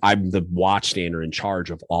I'm the watchstander in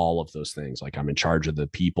charge of all of those things. Like I'm in charge of the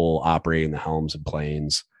people operating the helms and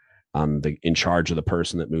planes. I'm in charge of the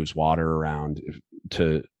person that moves water around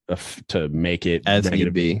to make it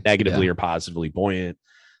negatively or positively buoyant.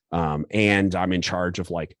 And I'm in charge of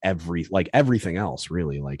like everything else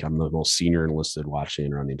really. Like I'm the most senior enlisted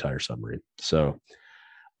watchstander on the entire submarine. So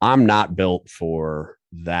I'm not built for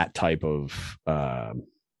that type of,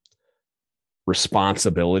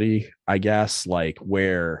 responsibility, I guess, like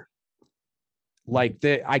where like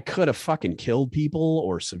I could have fucking killed people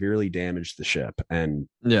or severely damaged the ship. And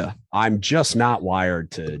I'm just not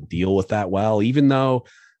wired to deal with that well, even though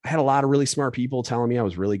I had a lot of really smart people telling me I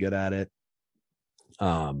was really good at it.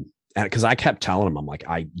 And because I kept telling them, I'm like,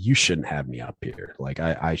 you shouldn't have me up here. Like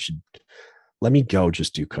I should let me go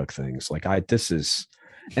just do cook things. Like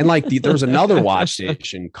and like there was another watch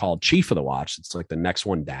station called Chief of the Watch. It's like the next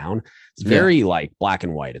one down. It's very like black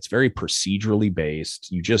and white. It's very procedurally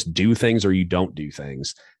based. You just do things or you don't do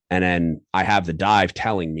things. And then I have the dive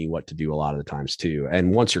telling me what to do a lot of the times too.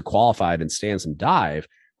 And once you're qualified and stand some dive,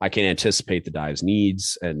 I can anticipate the dive's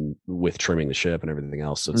needs and with trimming the ship and everything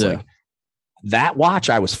else. So it's like that watch,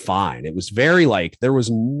 I was fine. It was very like, there was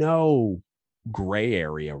no gray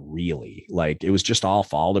area really. Like it was just all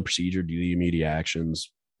follow the procedure, do the immediate actions,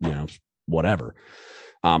 whatever.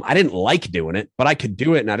 I didn't like doing it, but I could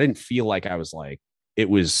do it. And I didn't feel like I was like, it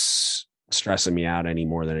was stressing me out any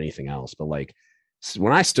more than anything else. But like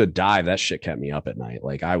when I stood dive, that shit kept me up at night.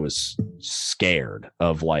 Like I was scared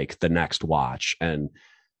of like the next watch and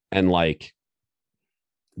like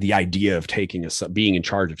the idea of being in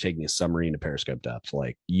charge of taking a submarine to periscope depth.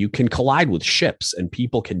 Like you can collide with ships and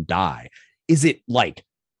people can die. Is it like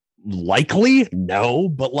likely? No,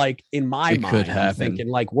 but like in my mind, I'm thinking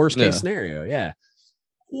like worst case scenario. Yeah.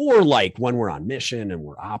 Or like when we're on mission and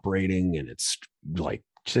we're operating and it's like,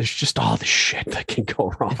 there's just all the shit that can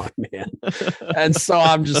go wrong, man. And so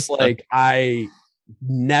I'm just like, I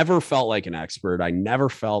never felt like an expert. I never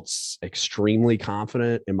felt extremely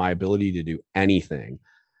confident in my ability to do anything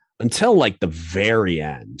until like the very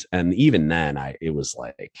end. And even then it was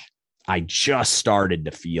like, I just started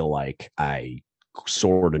to feel like I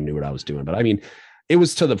sort of knew what I was doing. But I mean, it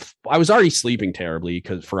was I was already sleeping terribly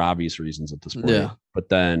because for obvious reasons at this point. Yeah. But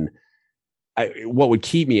then what would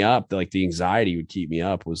keep me up, like the anxiety would keep me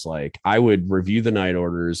up was like, I would review the night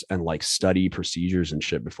orders and like study procedures and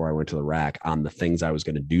shit before I went to the rack on the things I was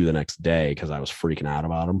going to do the next day. Cause I was freaking out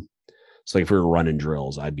about them. So like if we were running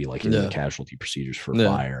drills, I'd be like in the casualty procedures for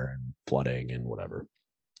fire and flooding and whatever.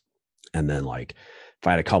 And then like, if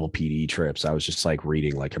I had a couple PD trips, I was just like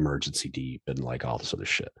reading like Emergency Deep and like all this other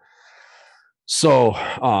shit. So,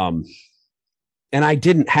 and I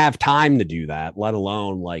didn't have time to do that, let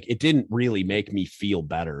alone like it didn't really make me feel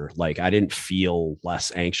better. Like I didn't feel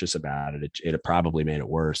less anxious about it. It probably made it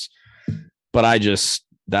worse. But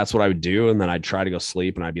that's what I would do. And then I'd try to go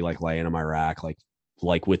sleep and I'd be like laying on my rack,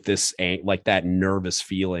 like with this, like that nervous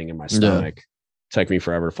feeling in my stomach. Yeah. Took me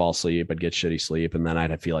forever to fall asleep. I'd get shitty sleep. And then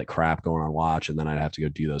I'd feel like crap going on watch. And then I'd have to go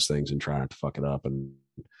do those things and try not to fuck it up. And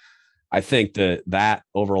I think that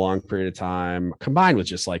over a long period of time, combined with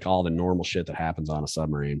just like all the normal shit that happens on a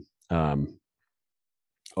submarine,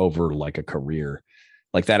 over like a career,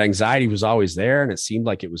 like that anxiety was always there, and it seemed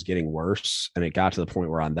like it was getting worse. And it got to the point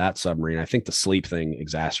where on that submarine, I think the sleep thing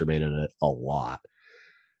exacerbated it a lot,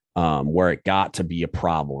 where it got to be a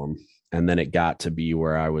problem. And then it got to be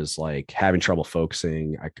where I was like having trouble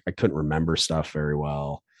focusing. I couldn't remember stuff very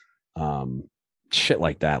well. Shit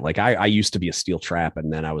like that. Like I used to be a steel trap,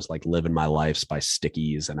 and then I was like living my life by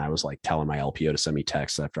stickies, and I was like telling my LPO to send me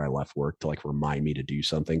texts after I left work to like remind me to do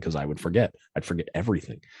something, because I would forget. I'd forget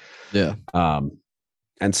everything. Yeah.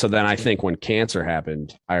 And so then I think when cancer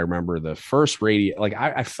happened, I remember the first like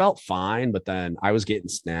I felt fine, but then I was getting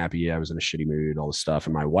snappy. I was in a shitty mood, all this stuff.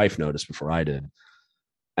 And my wife noticed before I did.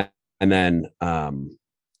 And then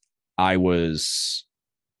I was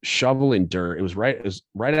shoveling dirt. It was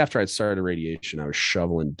right after I'd started radiation. I was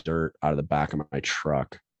shoveling dirt out of the back of my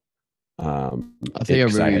truck. I think I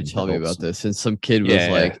remember you telling me about this. And some kid was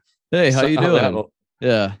like, "Hey, how you doing?"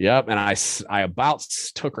 Yeah. Yep. And I about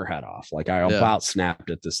took her head off. Like I about snapped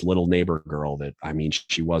at this little neighbor girl that, I mean,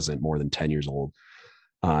 she wasn't more than 10 years old,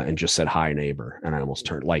 and just said, "Hi, neighbor." And I almost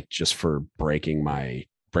turned, like, just for breaking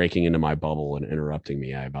into my bubble and interrupting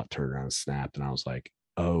me. I about turned around and snapped. And I was like,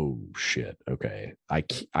 oh shit. Okay. I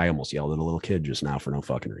almost yelled at a little kid just now for no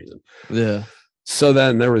fucking reason. Yeah. So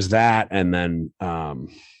then there was that. And then,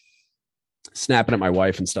 snapping at my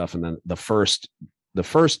wife and stuff. And then the first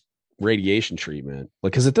radiation treatment,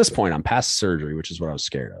 like, cause at this point I'm past surgery, which is what I was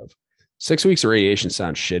scared of. 6 weeks of radiation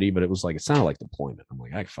sounds shitty, but it sounded like deployment. I'm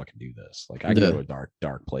like, I can fucking do this. Like I can go to a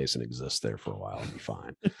dark place and exist there for a while and be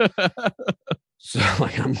fine. So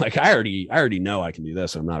like, I'm like, I already know I can do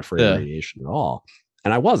this. I'm not afraid of radiation at all.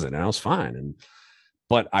 And I wasn't, and I was fine.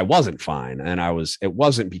 But I wasn't fine. And it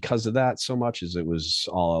wasn't because of that so much as it was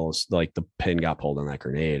all else. Like the pin got pulled on that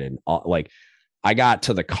grenade, and like I got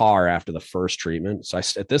to the car after the first treatment. So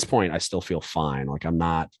at this point, I still feel fine. Like I'm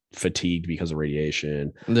not fatigued because of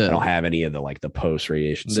radiation. I don't have any of the post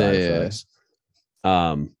radiation side effects.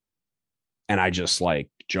 And I just like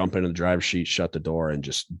jump into the driver's seat, shut the door, and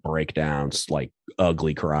just break down, like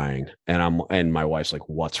ugly crying. And my wife's like,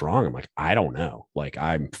 "What's wrong?" I'm like, "I don't know. Like,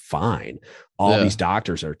 I'm fine. All these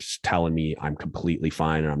doctors are just telling me I'm completely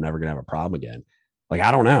fine and I'm never gonna have a problem again. Like,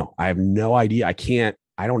 I don't know. I have no idea. I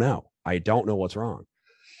don't know. I don't know what's wrong."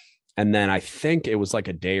 And then I think it was like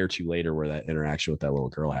a day or two later where that interaction with that little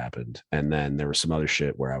girl happened. And then there was some other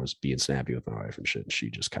shit where I was being snappy with my wife and shit. And she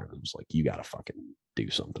just kind of was like, "You got to fucking do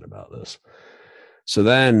something about this." So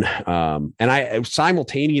then, and I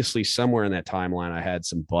simultaneously, somewhere in that timeline, I had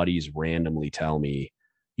some buddies randomly tell me,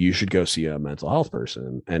 "You should go see a mental health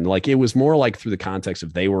person." And like, it was more like through the context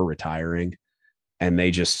of they were retiring and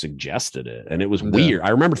they just suggested it. And it was weird. I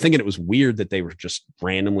remember thinking it was weird that they were just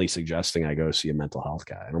randomly suggesting I go see a mental health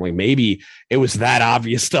guy. And I'm like, maybe it was that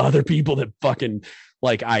obvious to other people that fucking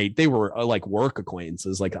like they were like work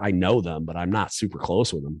acquaintances. Like I know them, but I'm not super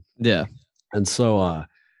close with them. Yeah. And so,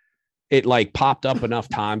 it like popped up enough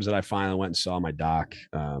times that I finally went and saw my doc.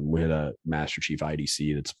 We had a Master Chief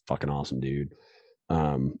IDC that's fucking awesome dude.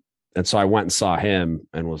 And so I went and saw him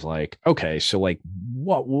and was like, okay, so like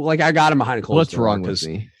what, like I got him behind a closed door. What's wrong with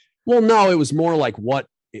me? Well, no, it was more like, what,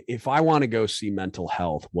 if I want to go see mental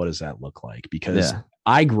health, what does that look like? Because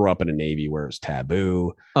I grew up in a Navy where it's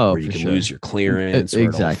taboo, where you can lose your clearance, or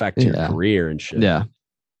it'll affect your career and shit. Yeah.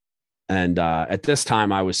 And at this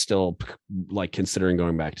time, I was still like considering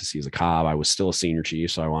going back to sea as a cop. I was still a senior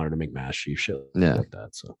chief, so I wanted to make master chief, shit like that.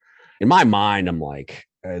 So in my mind, I'm like,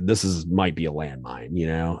 this might be a landmine, you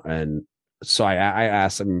know? And so I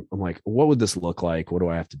asked him, I'm like, what would this look like? What do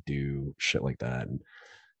I have to do? Shit like that. And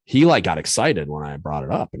he like got excited when I brought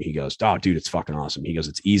it up, and he goes, "Oh, dude, it's fucking awesome." He goes,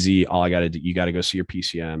 "It's easy. All I got to do, you got to go see your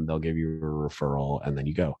PCM. They'll give you a referral, and then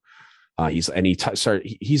you go." He's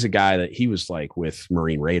a guy that he was like with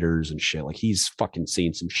Marine Raiders and shit. Like he's fucking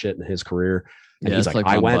seen some shit in his career. And he's like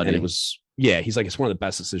I went buddy. And it was, he's like, it's one of the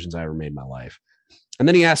best decisions I ever made in my life. And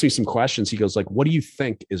then he asked me some questions. He goes like, "What do you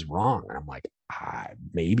think is wrong?" And I'm like,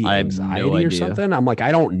 maybe anxiety or something. I'm like,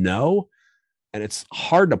 I don't know. And it's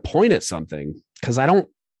hard to point at something because I don't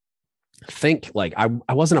think like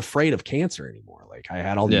I wasn't afraid of cancer anymore. Like I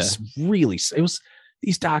had all these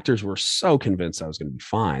these doctors were so convinced I was going to be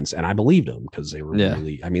fine. And I believed them because they were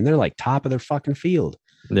really, I mean, they're like top of their fucking field.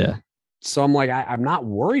 Yeah. So I'm like, I'm not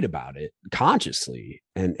worried about it consciously.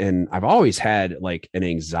 And I've always had like an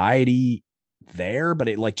anxiety there, but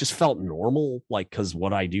it like just felt normal. Like, cause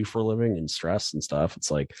what I do for a living and stress and stuff,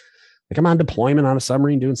 it's like I'm on deployment on a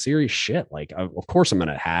submarine doing serious shit. Like, of course I'm going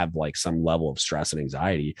to have like some level of stress and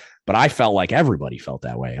anxiety, but I felt like everybody felt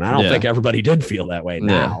that way. And I don't think everybody did feel that way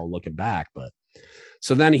now looking back, but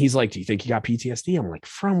so then he's like, do you think you got PTSD? I'm like,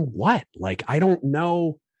 from what? Like, I don't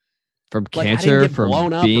know. From cancer, from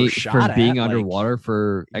being underwater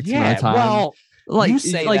for X amount of time. Well, like you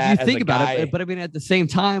think about it, but I mean, at the same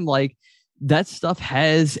time, like that stuff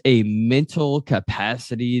has a mental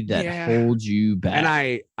capacity that holds you back. And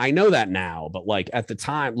I know that now, but like at the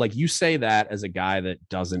time, like you say that as a guy that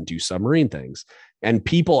doesn't do submarine things, and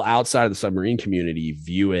people outside of the submarine community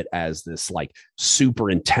view it as this like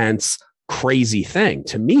super intense, crazy thing.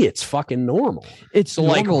 To me, it's fucking normal. It's so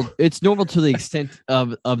normal. Like, it's normal to the extent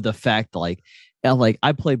of the fact like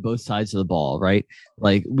I play both sides of the ball, right?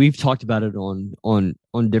 Like we've talked about it on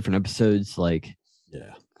different episodes. Like,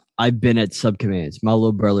 I've been at sub commands. My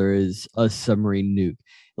little brother is a submarine nuke.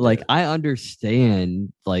 Like I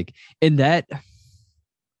understand, like in that,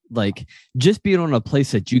 like just being on a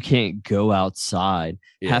place that you can't go outside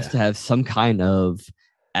has to have some kind of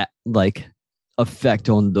like effect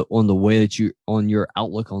on the way that you on your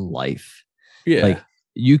outlook on life. Like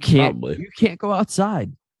you can't go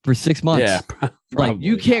outside for 6 months. Like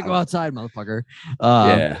you can't go outside, motherfucker.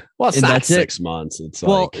 Well, it's not 6 months. It's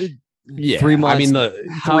like 3 months. I mean,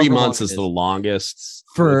 the 3 months is the longest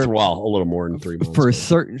for a little more than 3 months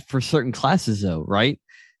for certain classes though, right?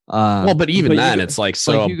 But even then it's like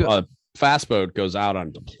a fast boat goes out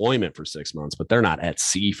on deployment for 6 months, but they're not at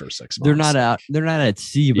sea for 6 months. They're not at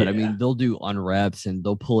sea, but I mean they'll do unreps and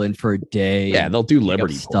they'll pull in for a day. Yeah, they'll do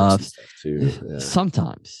Liberty stuff too.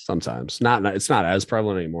 Sometimes not it's not as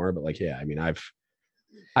prevalent anymore, but like I mean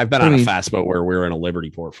I've been on a fast boat where we were in a Liberty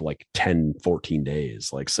port for like 10-14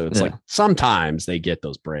 days. Like, so it's like sometimes they get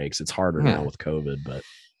those breaks. It's harder now with COVID, but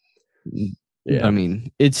I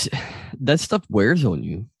mean, it's that stuff wears on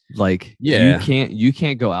you. Like, you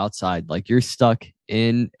can't go outside. Like you're stuck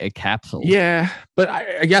in a capsule. Yeah. But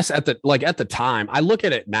I guess at the time, I look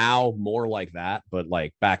at it now more like that. But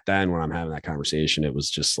like back then when I'm having that conversation, it was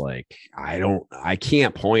just like, I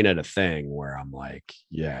can't point at a thing where I'm like,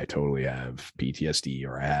 yeah, I totally have PTSD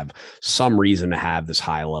or I have some reason to have this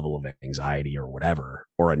high level of anxiety or whatever,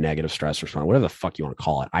 or a negative stress response, whatever the fuck you want to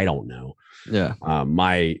call it. I don't know. Yeah.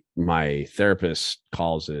 My therapist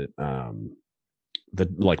calls it,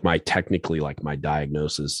 my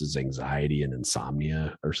diagnosis is anxiety and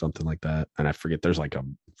insomnia or something like that. And I forget, there's like a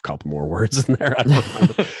couple more words in there. I don't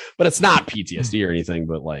remember, but it's not PTSD or anything,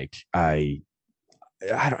 but like, I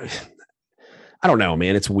don't know,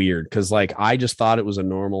 man. It's weird. Cause like, I just thought it was a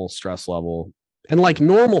normal stress level and like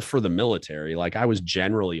normal for the military. Like I was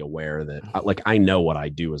generally aware that like, I know what I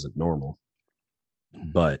do isn't normal,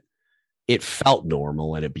 but it felt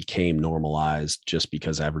normal and it became normalized just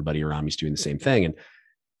because everybody around me is doing the same thing.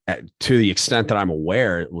 And to the extent that I'm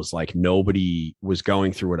aware, it was like nobody was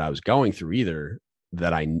going through what I was going through either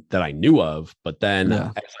that I knew of. But then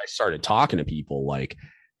as I started talking to people, like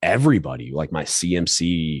everybody, like my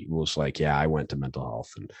CMC was like, yeah, I went to mental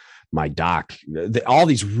health, and my doc, all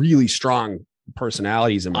these really strong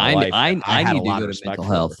personalities in my life. I had need a lot to go to mental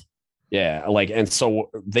health. Yeah. Like, and so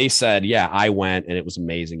they said, yeah, I went and it was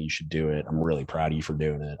amazing. You should do it. I'm really proud of you for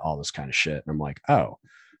doing it. All this kind of shit. And I'm like, oh,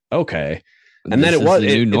 okay. And then it was the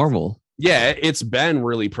new normal. It's been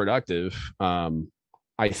really productive. I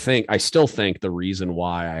still think the reason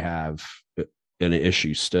why I have an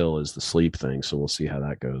issue still is the sleep thing. So we'll see how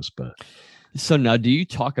that goes. But so now, do you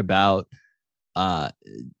talk about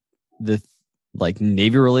the like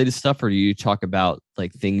Navy related stuff, or do you talk about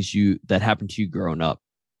like things that happened to you growing up?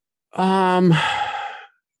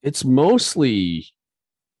 It's mostly,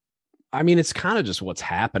 I mean, it's kind of just what's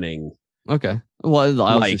happening. Okay. Well,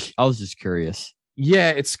 I was just curious.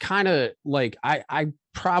 Yeah, it's kind of like I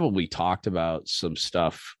probably talked about some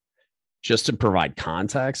stuff just to provide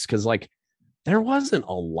context, because like there wasn't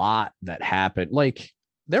a lot that happened. Like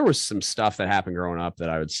there was some stuff that happened growing up that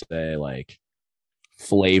I would say like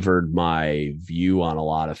flavored my view on a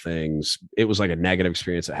lot of things. It was like a negative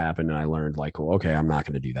experience that happened, and I learned like, well, okay, I'm not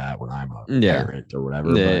going to do that when I'm a parent or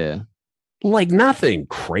whatever. But like nothing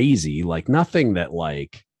crazy, like nothing that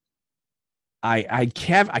like I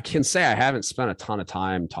can say I haven't spent a ton of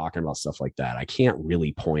time talking about stuff like that. I can't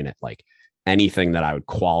really point at like anything that I would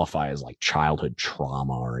qualify as like childhood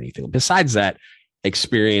trauma or anything besides that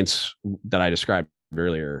experience that I described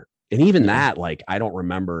earlier. even that, like, I don't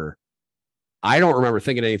remember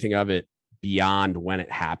thinking anything of it beyond when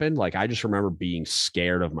it happened. Like, I just remember being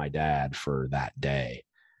scared of my dad for that day.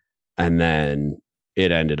 And then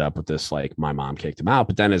it ended up with this, like, my mom kicked him out.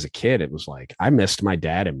 But then as a kid, it was like, I missed my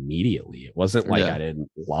dad immediately. It wasn't like I didn't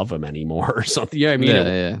love him anymore or something. You know what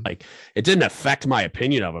I mean? Like, it didn't affect my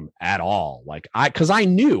opinion of him at all. Like, because I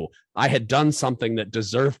knew I had done something that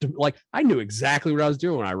deserved to, like, I knew exactly what I was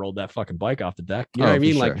doing when I rolled that fucking bike off the deck. You know what I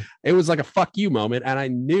mean? Like, it was like a fuck you moment. And I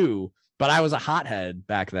knew, but I was a hothead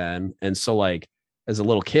back then. And so, like, as a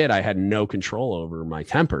little kid, I had no control over my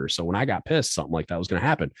temper. So when I got pissed, something like that was going to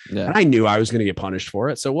happen. Yeah. And I knew I was going to get punished for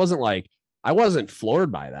it. So it wasn't like I wasn't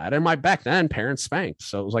floored by that. And back then, parents spanked.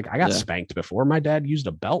 So it was like, I got spanked before. My dad used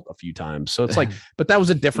a belt a few times. So it's like, but that was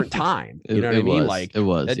a different time. You know what I mean? Like, it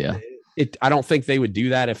was. I don't think they would do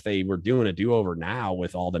that if they were doing a do-over now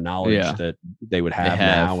with all the knowledge that they would have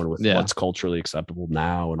now and with what's culturally acceptable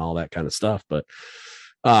now and all that kind of stuff. But,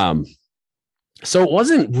 so it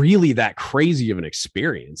wasn't really that crazy of an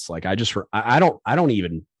experience. Like, I don't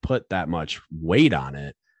even put that much weight on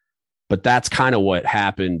it, but that's kind of what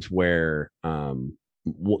happened where,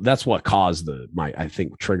 that's what caused I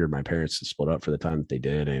think triggered my parents to split up for the time that they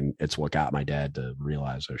did. And it's what got my dad to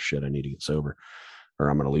realize, oh shit, I need to get sober or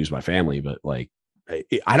I'm going to lose my family. But like,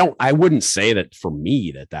 I wouldn't say that for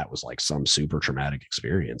me that was like some super traumatic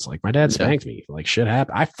experience. Like, my dad spanked me, like, shit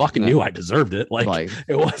happened. I fucking knew I deserved it. Like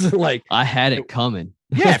it wasn't like I had it coming.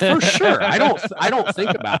 Yeah, for sure. I don't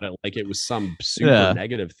think about it like it was some super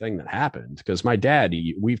negative thing that happened, because my dad,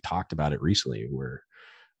 we've talked about it recently where,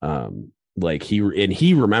 like he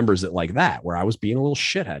remembers it like that, where I was being a little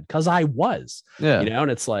shithead because I was, you know,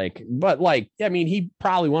 and it's like, but like, I mean, he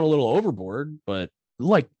probably went a little overboard, but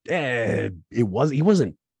like, he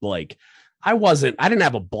wasn't like, I didn't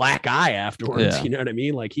have a black eye afterwards. You know what I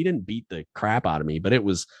mean? Like, he didn't beat the crap out of me, but it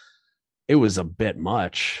was a bit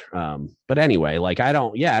much. But anyway, like, I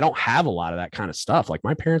don't have a lot of that kind of stuff. Like,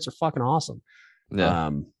 my parents are fucking awesome.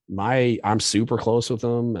 I'm super close with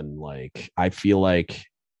them. And like, I feel like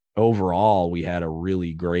overall we had a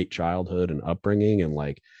really great childhood and upbringing,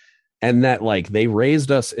 and that like they raised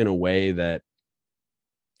us in a way that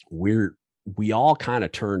we all kind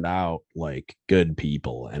of turned out like good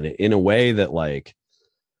people, and in a way that like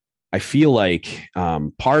I feel like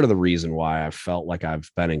part of the reason why I felt like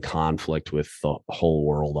I've been in conflict with the whole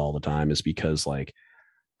world all the time is because like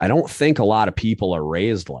I don't think a lot of people are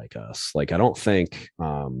raised like us. Like, I don't think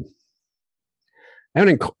I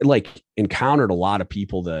haven't encountered a lot of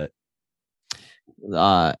people that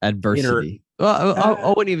adversity.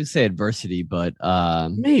 I wouldn't even say adversity, but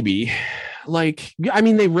maybe. Like, I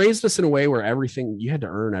mean, they raised us in a way where you had to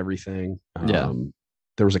earn everything.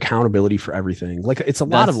 There was accountability for everything. Like, it's a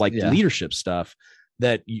lot of like leadership stuff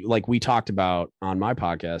that like we talked about on my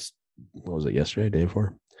podcast. What was it, yesterday, day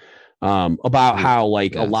before? About how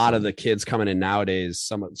like a lot of the kids coming in nowadays,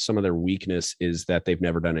 some of their weakness is that they've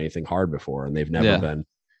never done anything hard before, and they've never been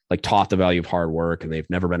like taught the value of hard work, and they've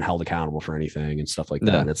never been held accountable for anything and stuff like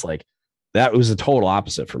that. And it's like, that was the total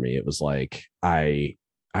opposite for me. It was like, I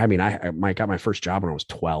got my first job when I was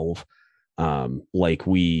 12. Like,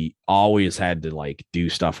 we always had to like do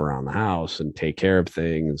stuff around the house and take care of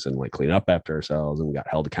things and like clean up after ourselves, and we got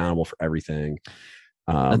held accountable for everything.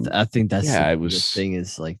 I think that's the thing,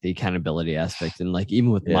 is like the accountability aspect. And like,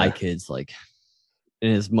 even with my kids, like,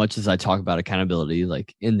 and as much as I talk about accountability,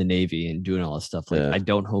 like in the Navy and doing all this stuff, like I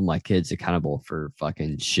don't hold my kids accountable for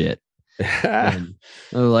fucking shit. And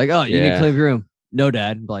they're like, oh, you need to clean your room. No,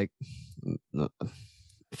 Dad. Like,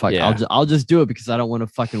 fuck, I'll just do it because I don't want to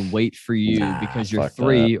fucking wait for you because you're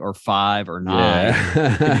 3 or 5 or 9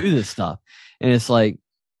 to do this stuff. And it's like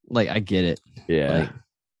I get it. Like,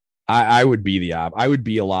 I would be I would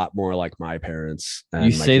be a lot more like my parents.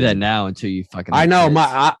 You say that now until you fucking. I know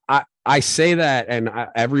I say that, and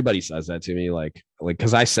everybody says that to me, like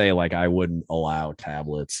because I say like I wouldn't allow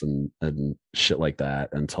tablets and shit like that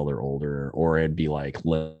until they're older, or it'd be like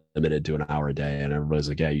limited to an hour a day, and everybody's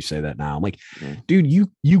like, yeah, you say that now. I'm like, dude,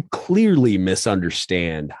 you clearly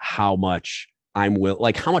misunderstand how much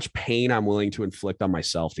how much pain I'm willing to inflict on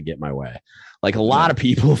myself to get my way. Like, a lot of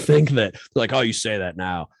people think that, like, oh, you say that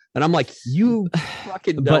now. And I'm like, you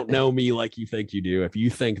fucking don't know me like you think you do. If you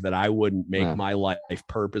think that I wouldn't make my life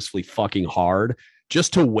purposefully fucking hard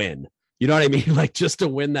just to win, you know what I mean? Like, just to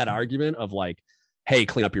win that argument of like, hey,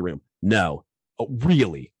 clean up your room. No,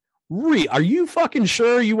 really? Are you fucking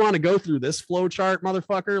sure you want to go through this flow chart,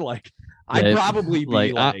 motherfucker? Like, I'd probably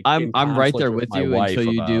be like I'm right there with you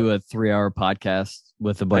until you do a 3-hour podcast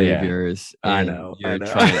with a buddy of yours. I know.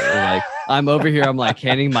 Like, I'm over here. I'm like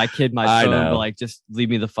handing my kid my phone, but like, just leave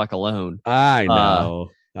me the fuck alone. I know.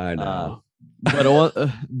 I know.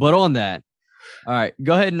 But on that, all right,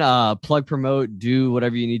 go ahead and plug, promote, do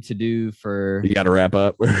whatever you need to do for. You got to wrap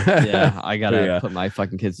up. Yeah, I got to put my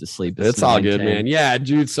fucking kids to sleep. It's all good, man. Yeah,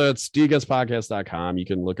 dude. So it's dgutspodcast.com. You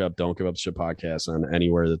can look up Don't Give Up Shit podcast on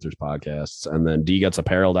anywhere that there's podcasts. And then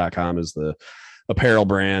dgutsapparel.com is the apparel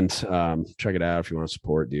brand. Check it out if you want to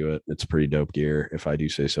support, do it. It's pretty dope gear, if I do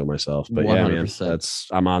say so myself. But 100%. Yeah, man,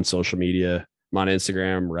 I'm on social media. I'm on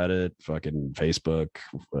Instagram, Reddit, fucking Facebook,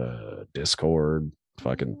 Discord,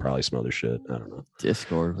 fucking probably some other shit. I don't know.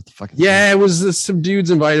 Discord, what the fuck? Yeah, it was some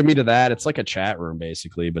dudes invited me to that. It's like a chat room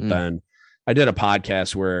basically. But then I did a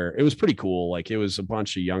podcast where it was pretty cool. Like it was a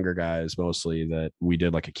bunch of younger guys mostly that we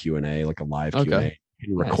did like a Q&A, like a live Q&A. You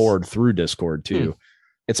can record through Discord too.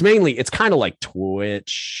 It's kind of like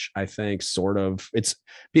Twitch, I think, sort of.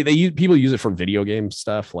 People use it for video game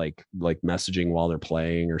stuff, like messaging while they're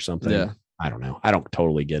playing or something. Yeah. I don't know. I don't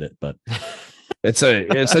totally get it, but it's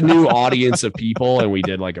a new audience of people, and we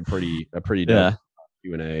did like a pretty dope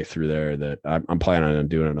Q&A through there that I'm planning on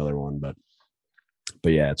doing another one, but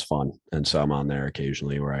yeah, it's fun, and so I'm on there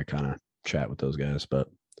occasionally where I kind of chat with those guys. But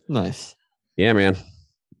nice, yeah, man.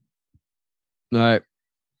 All right,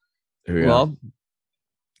 well.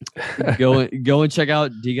 Go and check out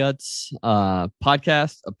DGuts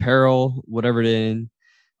podcast, apparel, whatever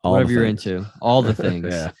whatever you're into, all the things.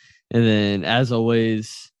 Yeah. And then as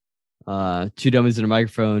always, Two Dummies and a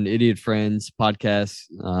Microphone, Idiot Friends podcast,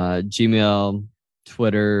 Gmail,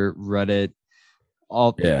 Twitter, Reddit,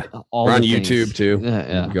 all. We're on YouTube things. Too.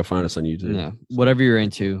 Yeah. Go find us on YouTube. Yeah. Whatever you're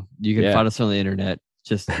into, you can find us on the internet.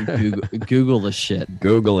 Just Google the shit.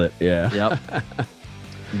 Google it. Yeah. Yep.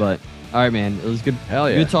 But all right, man. It was good. Hell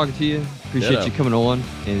yeah. Good talking to you. Appreciate you coming on,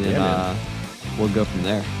 and then we'll go from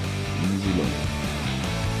there. Easy money.